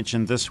at the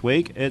Mansion this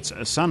week, it's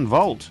Sun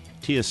Volt,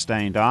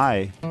 Tear-Stained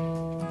Eye.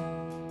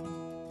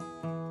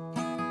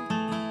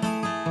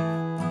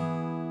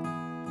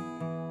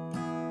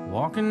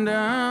 Walking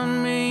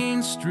down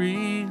Main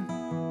Street,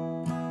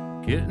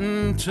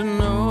 getting to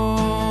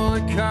know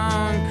the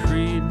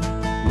concrete,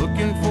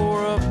 looking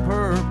for a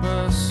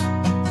purpose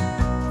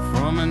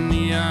from a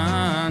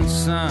neon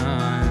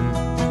sign.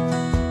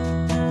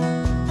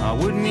 I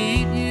would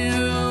meet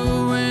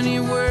you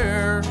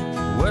anywhere,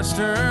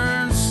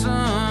 western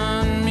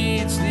sun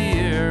meets the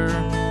air.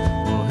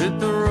 We'll hit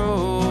the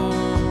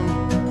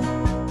road,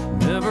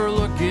 never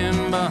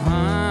looking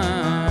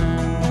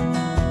behind.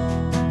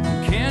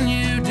 Can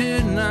you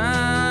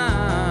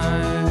deny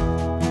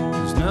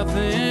there's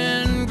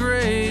nothing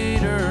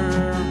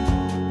greater,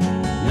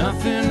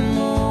 nothing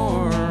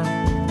more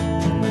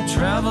than the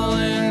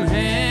traveling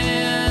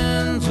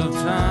hands of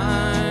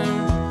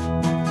time?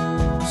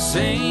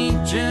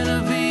 Saint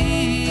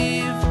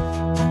Genevieve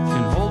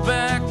can hold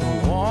back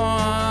the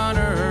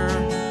water,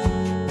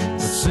 but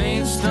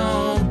saints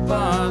don't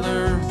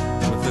bother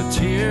with a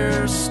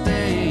tear-stained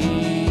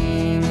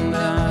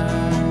eye.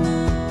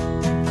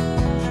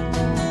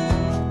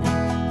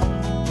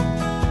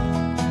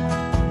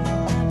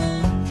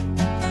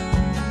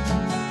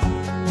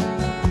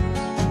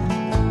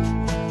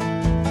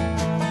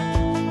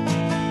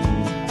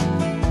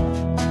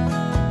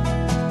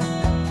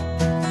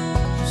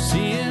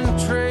 Seeing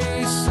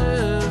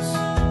traces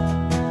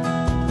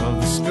of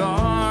the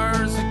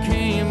scars that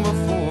came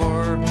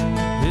before,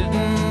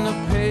 hitting the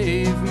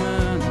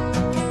pavement,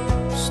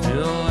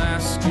 still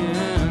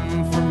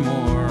asking for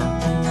more.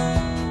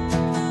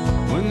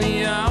 When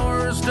the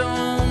hours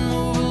don't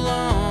move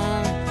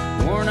along,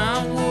 worn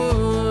out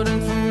wood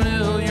and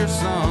familiar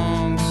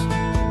songs,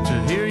 to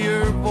hear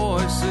your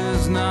voice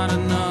is not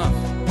enough,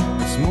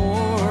 it's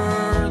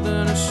more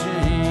than a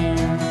shame.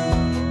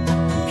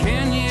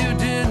 Can you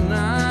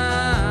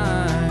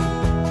deny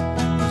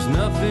there's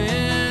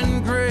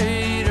nothing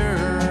greater,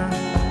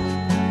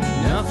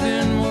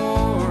 nothing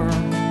more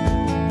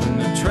than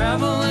the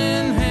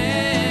traveling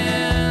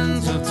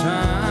hands of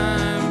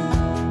time?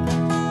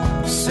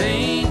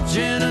 Saint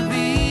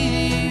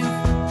Genevieve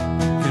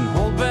can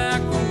hold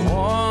back the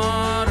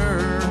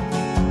water,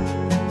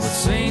 but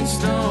saints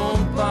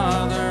don't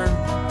bother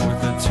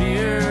with a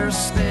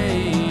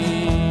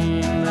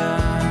tear-stained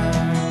eye.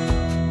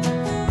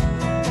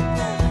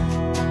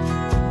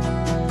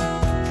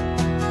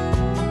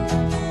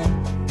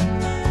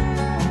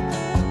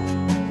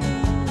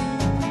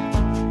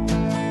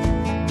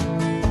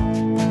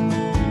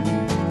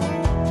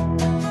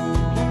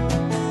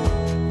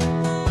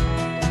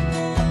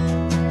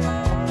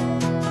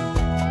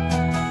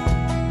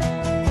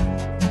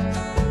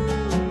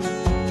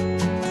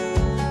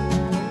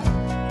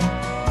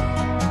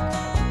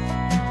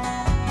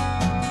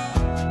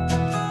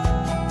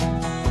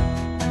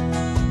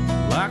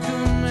 Like a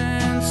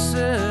man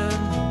said,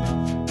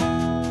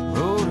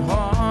 rode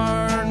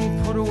hard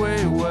and put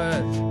away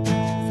wet,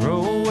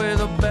 throw away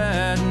the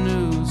bad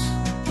news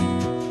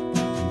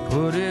and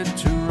put it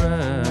to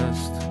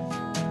rest.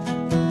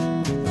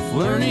 If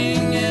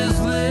learning is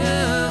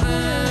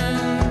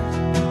living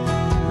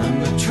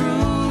and the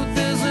truth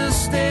is a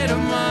state of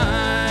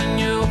mind,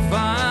 you'll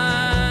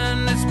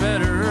find it's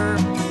better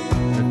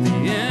at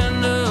the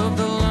end of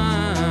the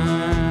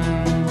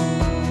line.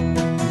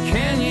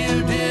 Can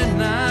you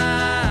deny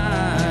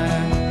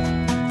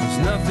there's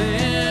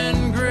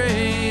nothing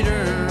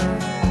greater,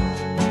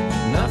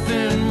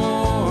 nothing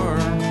more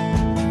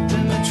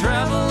than the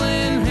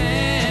traveling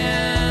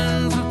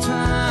hands of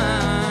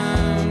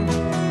time?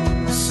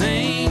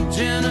 Saint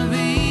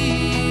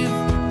Genevieve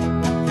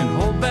can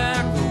hold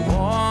back the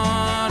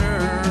water,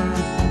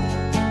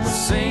 but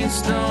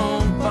saints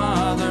don't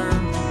bother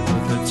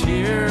with a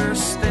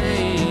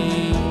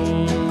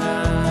tear-stained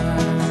eye.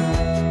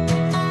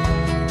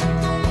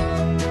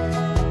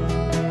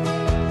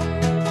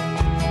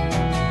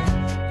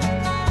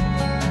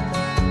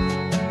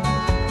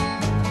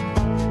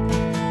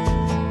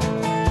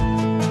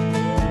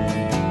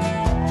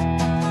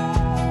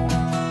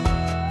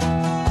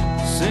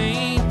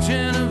 Saint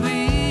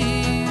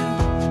Genevieve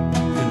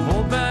can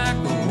hold back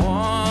the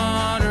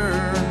water,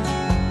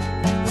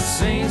 but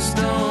saints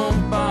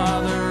don't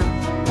bother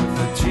with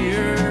a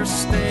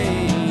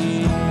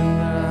tear-stained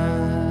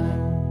eye.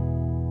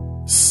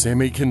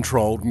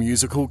 Semi-controlled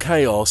musical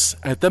chaos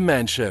at the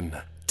Mansion.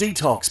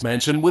 Detox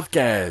Mansion with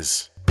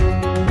Gaz.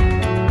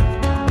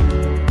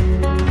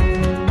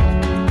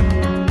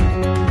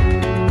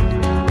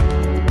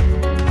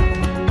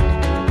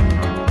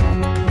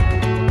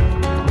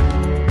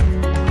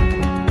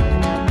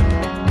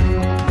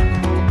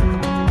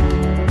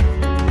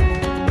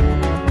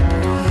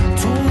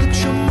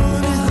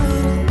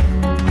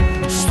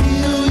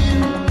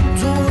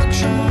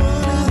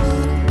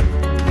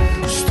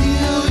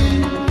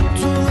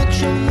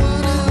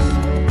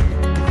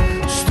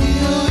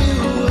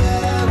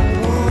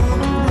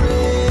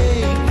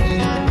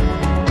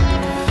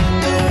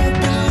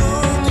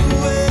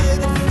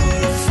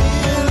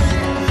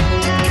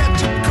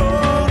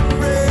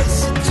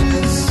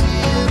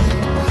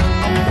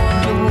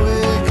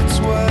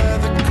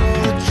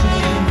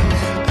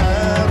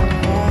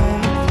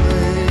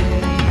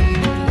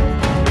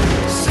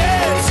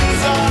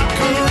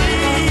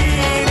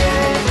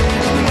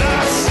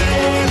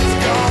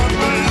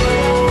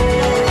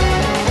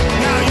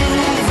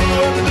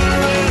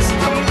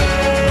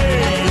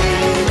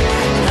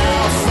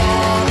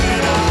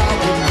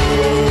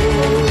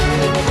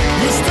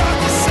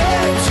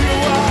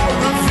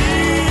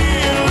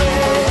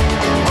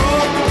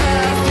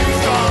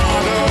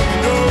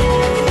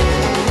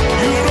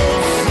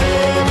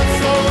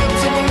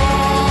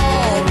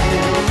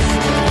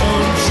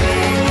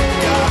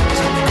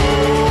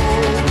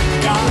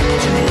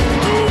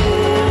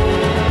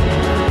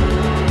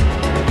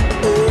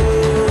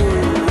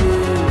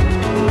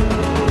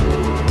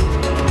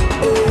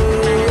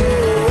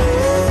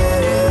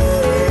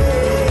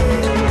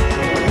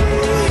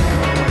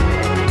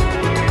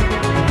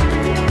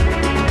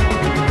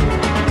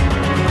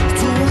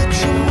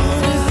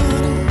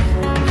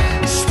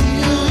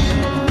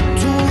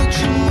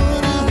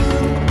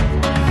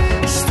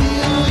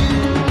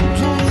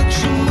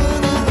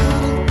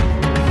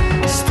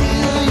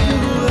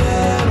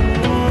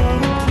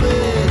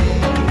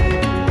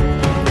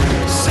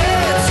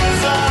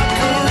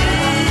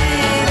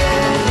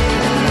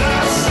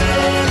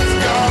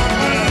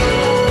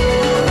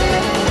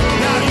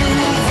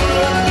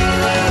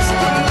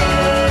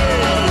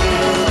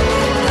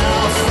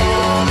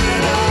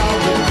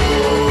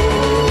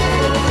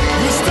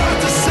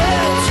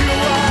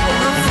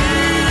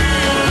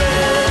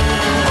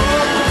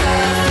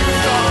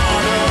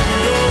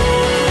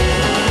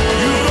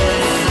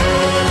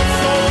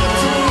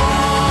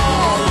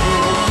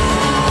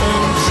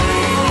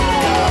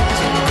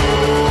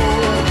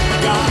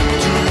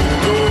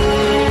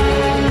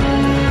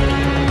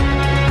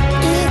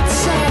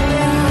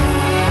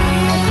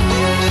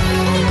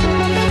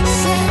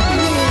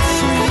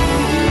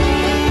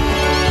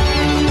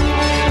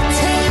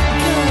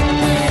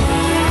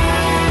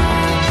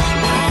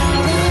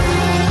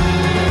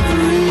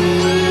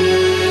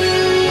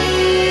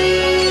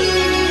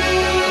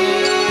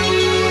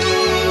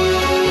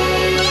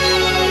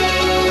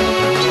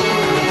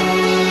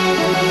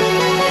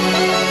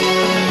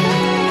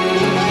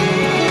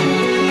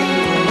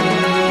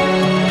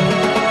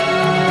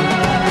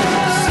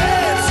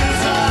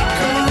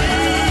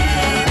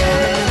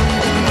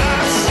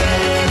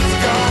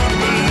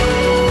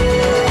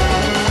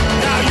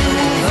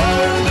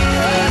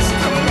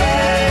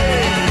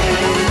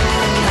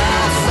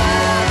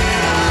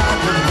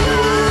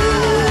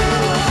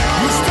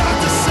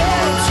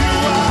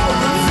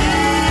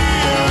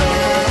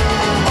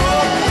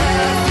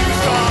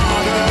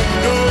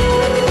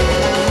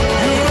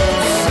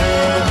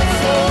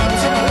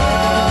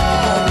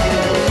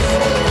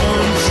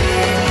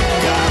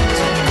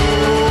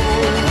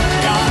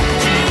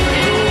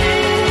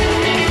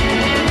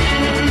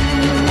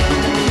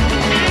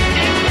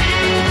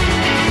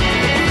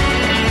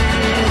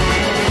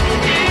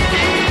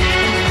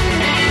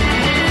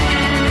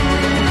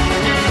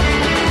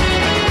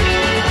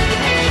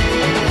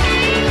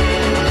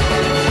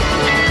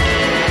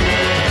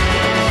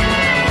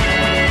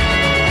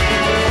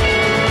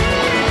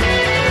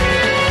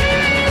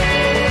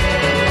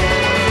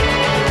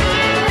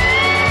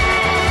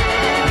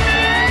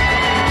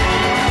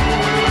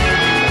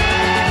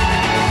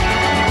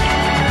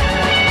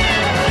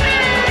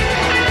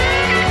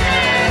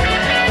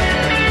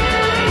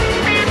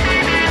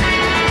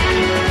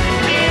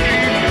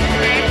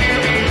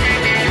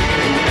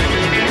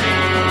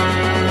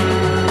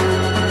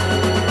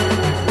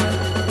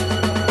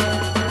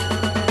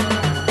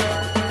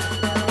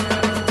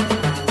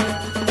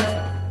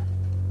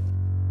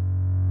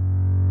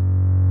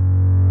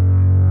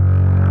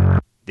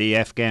 The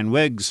Afghan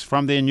Wigs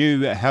from their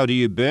new How Do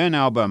You Burn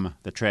album.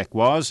 The track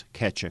was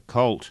Catch a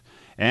Colt.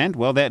 And,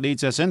 well, that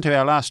leads us into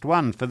our last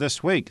one for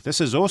this week. This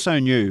is also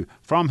new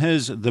from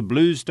his The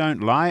Blues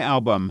Don't Lie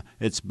album.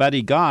 It's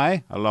Buddy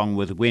Guy, along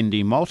with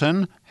Wendy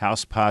Moulton,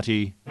 House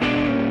Party.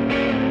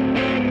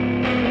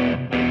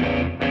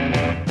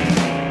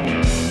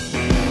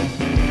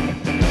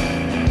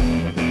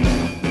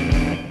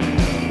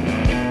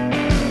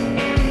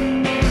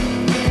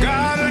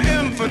 Got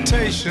an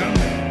invitation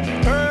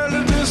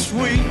early this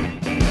week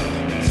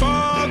for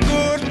a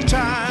good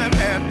time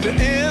at the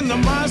end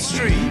of my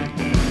street.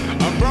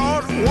 I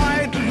brought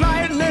white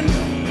lightning,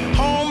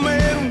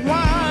 homemade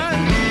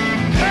wine.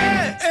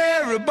 Hey,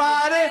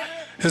 everybody,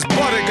 it's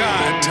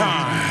bodyguard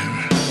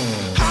time.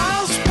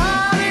 House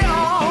party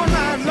all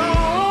night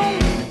long.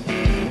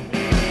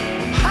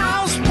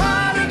 House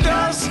party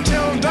dusk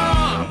till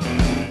dawn.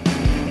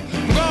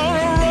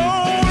 Gonna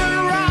roll and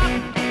rock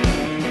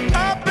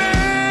up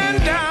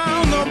and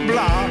down the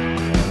block.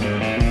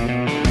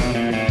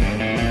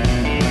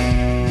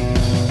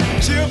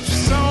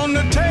 Chips on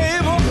the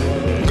table,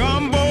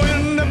 gumbo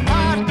in the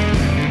pot.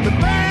 The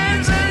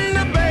bands in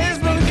the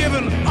basement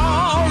giving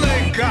all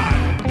they got.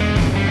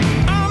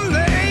 I'm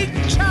the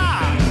eighth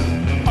child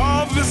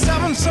of the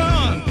seventh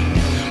son.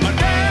 My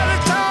daddy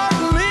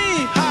taught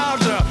me how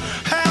to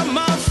have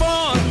my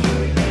fun.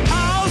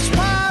 House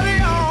party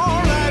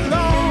all night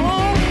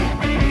long.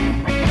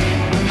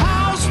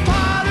 House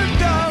party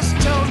dusk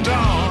till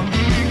dawn.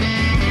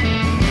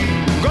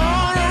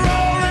 Gonna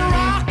roll and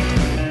rock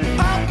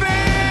up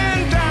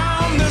and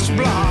down this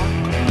block.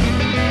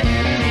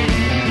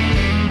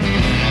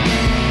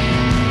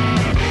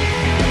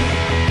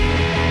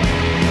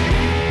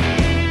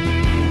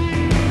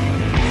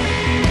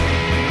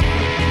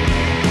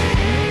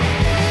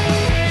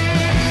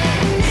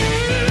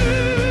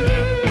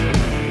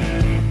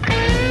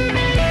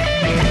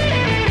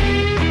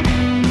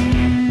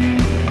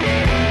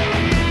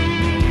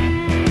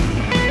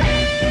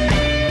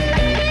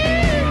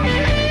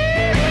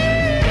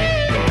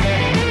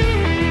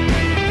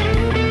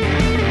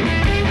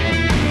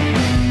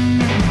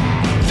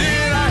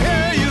 Did I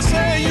hear you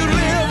say you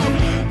live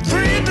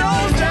 3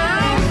 doors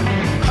down?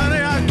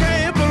 Honey, I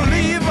can't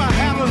believe I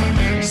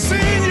haven't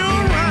seen you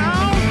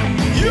around.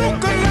 You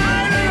could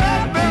light it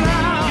up and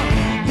I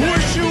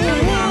wish you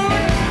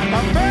would.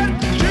 I bet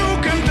you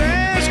can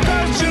dance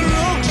 'cause you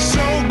look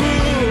so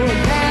good.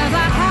 There's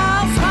a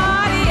house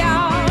party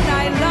all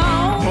night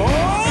long.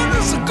 Oh,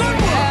 that's a good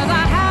one. There's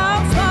a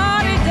house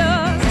party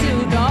dusk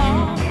till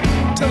dawn.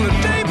 Till the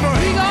day We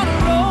breaks.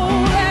 gonna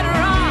roll and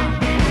rock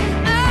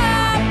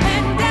up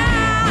and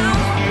down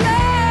the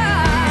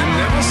block. And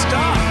never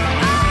stop.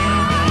 Oh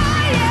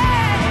yeah,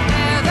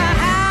 there's a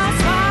house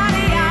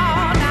party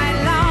all night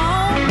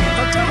long.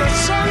 Until the There's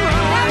a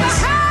sunrise.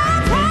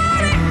 house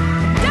party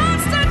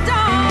dusk till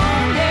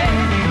dawn. Yeah,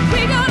 we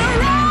gonna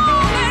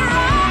roll and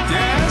rock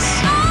Yes.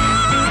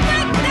 up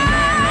and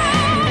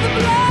down the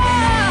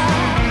block.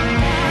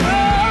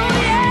 Oh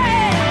yeah,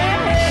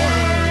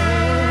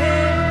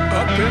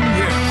 Up in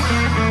here.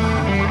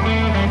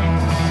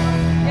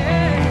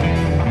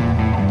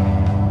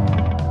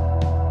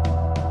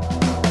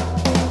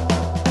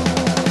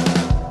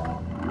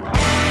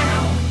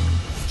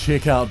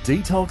 Check out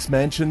Detox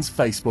Mansion's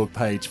Facebook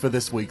page for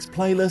this week's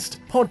playlist,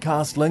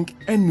 podcast link,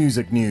 and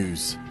music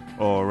news.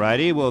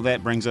 Alrighty, well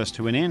that brings us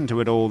to an end to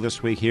it all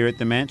this week here at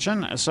the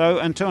Mansion. So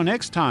until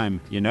next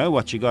time, you know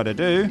what you gotta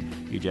do.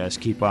 You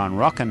just keep on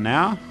rocking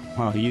now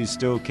while you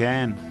still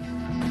can.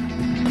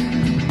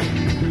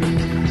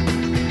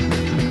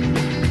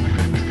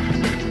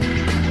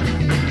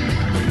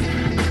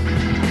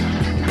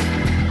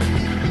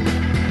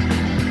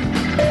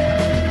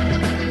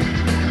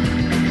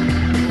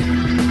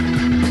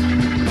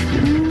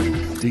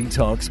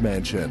 Detox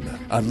Mansion,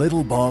 a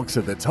Little Box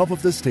at the Top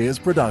of the Stairs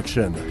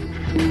production.